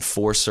ever doing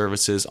 4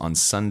 services on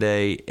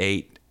Sunday,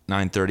 8,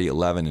 9:30,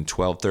 11, and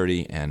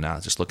 12:30, and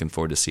just looking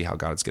forward to see how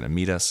God's going to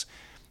meet us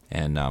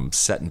and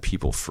setting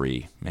people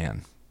free,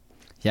 man.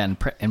 Yeah,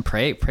 and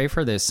pray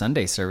for those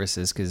Sunday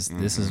services, because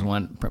this is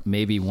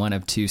maybe one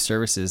of 2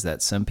 services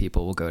that some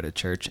people will go to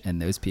church,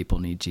 and those people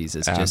need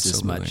Jesus just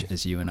as much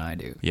as you and I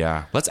do.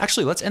 Yeah, let's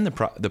end the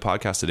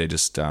podcast today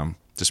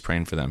just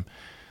praying for them.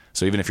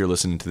 So even if you're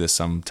listening to this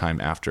sometime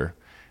after,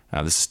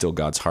 this is still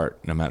God's heart,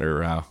 no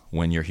matter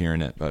when you're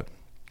hearing it. But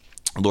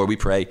Lord, we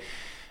pray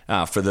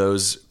for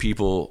those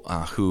people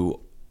who,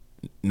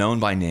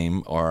 known by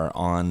name, are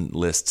on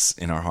lists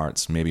in our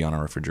hearts, maybe on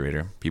our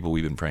refrigerator, people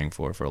we've been praying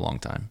for a long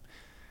time.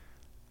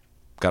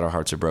 God, our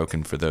hearts are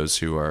broken for those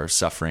who are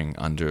suffering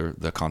under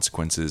the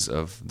consequences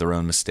of their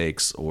own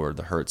mistakes or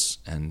the hurts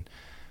and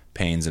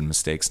pains and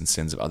mistakes and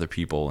sins of other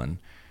people, and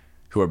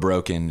who are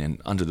broken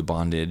and under the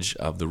bondage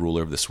of the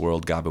ruler of this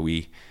world. God, but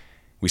we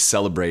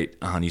celebrate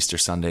on Easter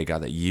Sunday,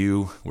 God, that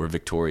you were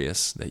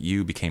victorious, that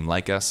you became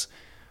like us,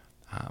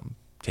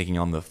 taking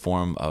on the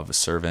form of a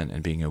servant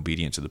and being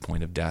obedient to the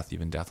point of death,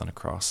 even death on a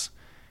cross,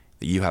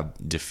 that you have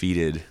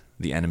defeated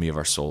the enemy of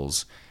our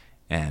souls,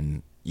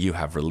 and you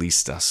have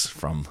released us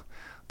from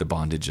the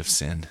bondage of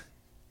sin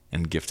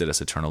and gifted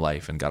us eternal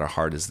life. And God, our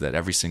heart is that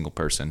every single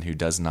person who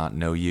does not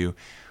know you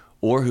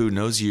or who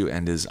knows you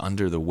and is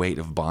under the weight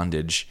of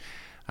bondage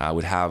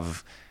would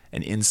have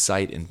an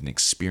insight and an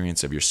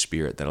experience of your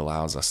Spirit that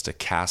allows us to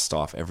cast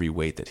off every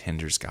weight that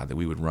hinders, God, that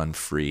we would run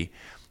free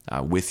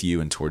with you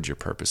and towards your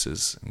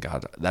purposes. And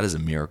God, that is a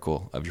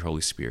miracle of your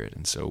Holy Spirit.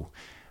 And so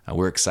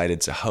we're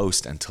excited to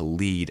host and to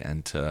lead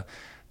and to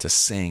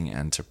sing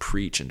and to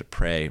preach and to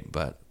pray.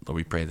 But Lord,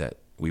 we pray that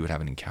we would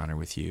have an encounter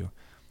with you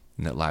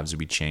and that lives would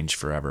be changed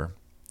forever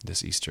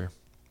this Easter.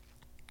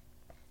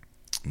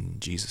 In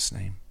Jesus'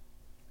 name.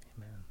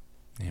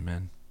 Amen.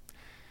 Amen.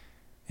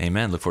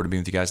 Amen. Look forward to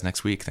being with you guys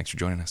next week. Thanks for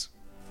joining us.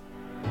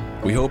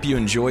 We hope you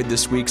enjoyed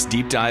this week's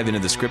deep dive into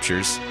the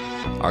scriptures.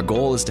 Our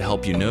goal is to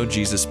help you know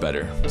Jesus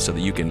better so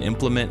that you can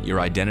implement your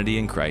identity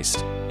in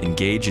Christ,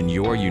 engage in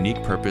your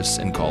unique purpose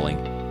and calling,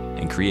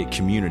 and create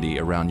community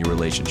around your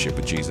relationship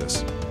with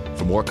Jesus.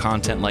 For more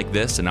content like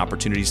this and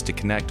opportunities to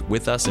connect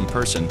with us in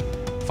person,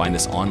 find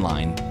us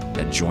online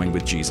at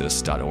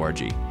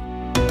joinwithjesus.org.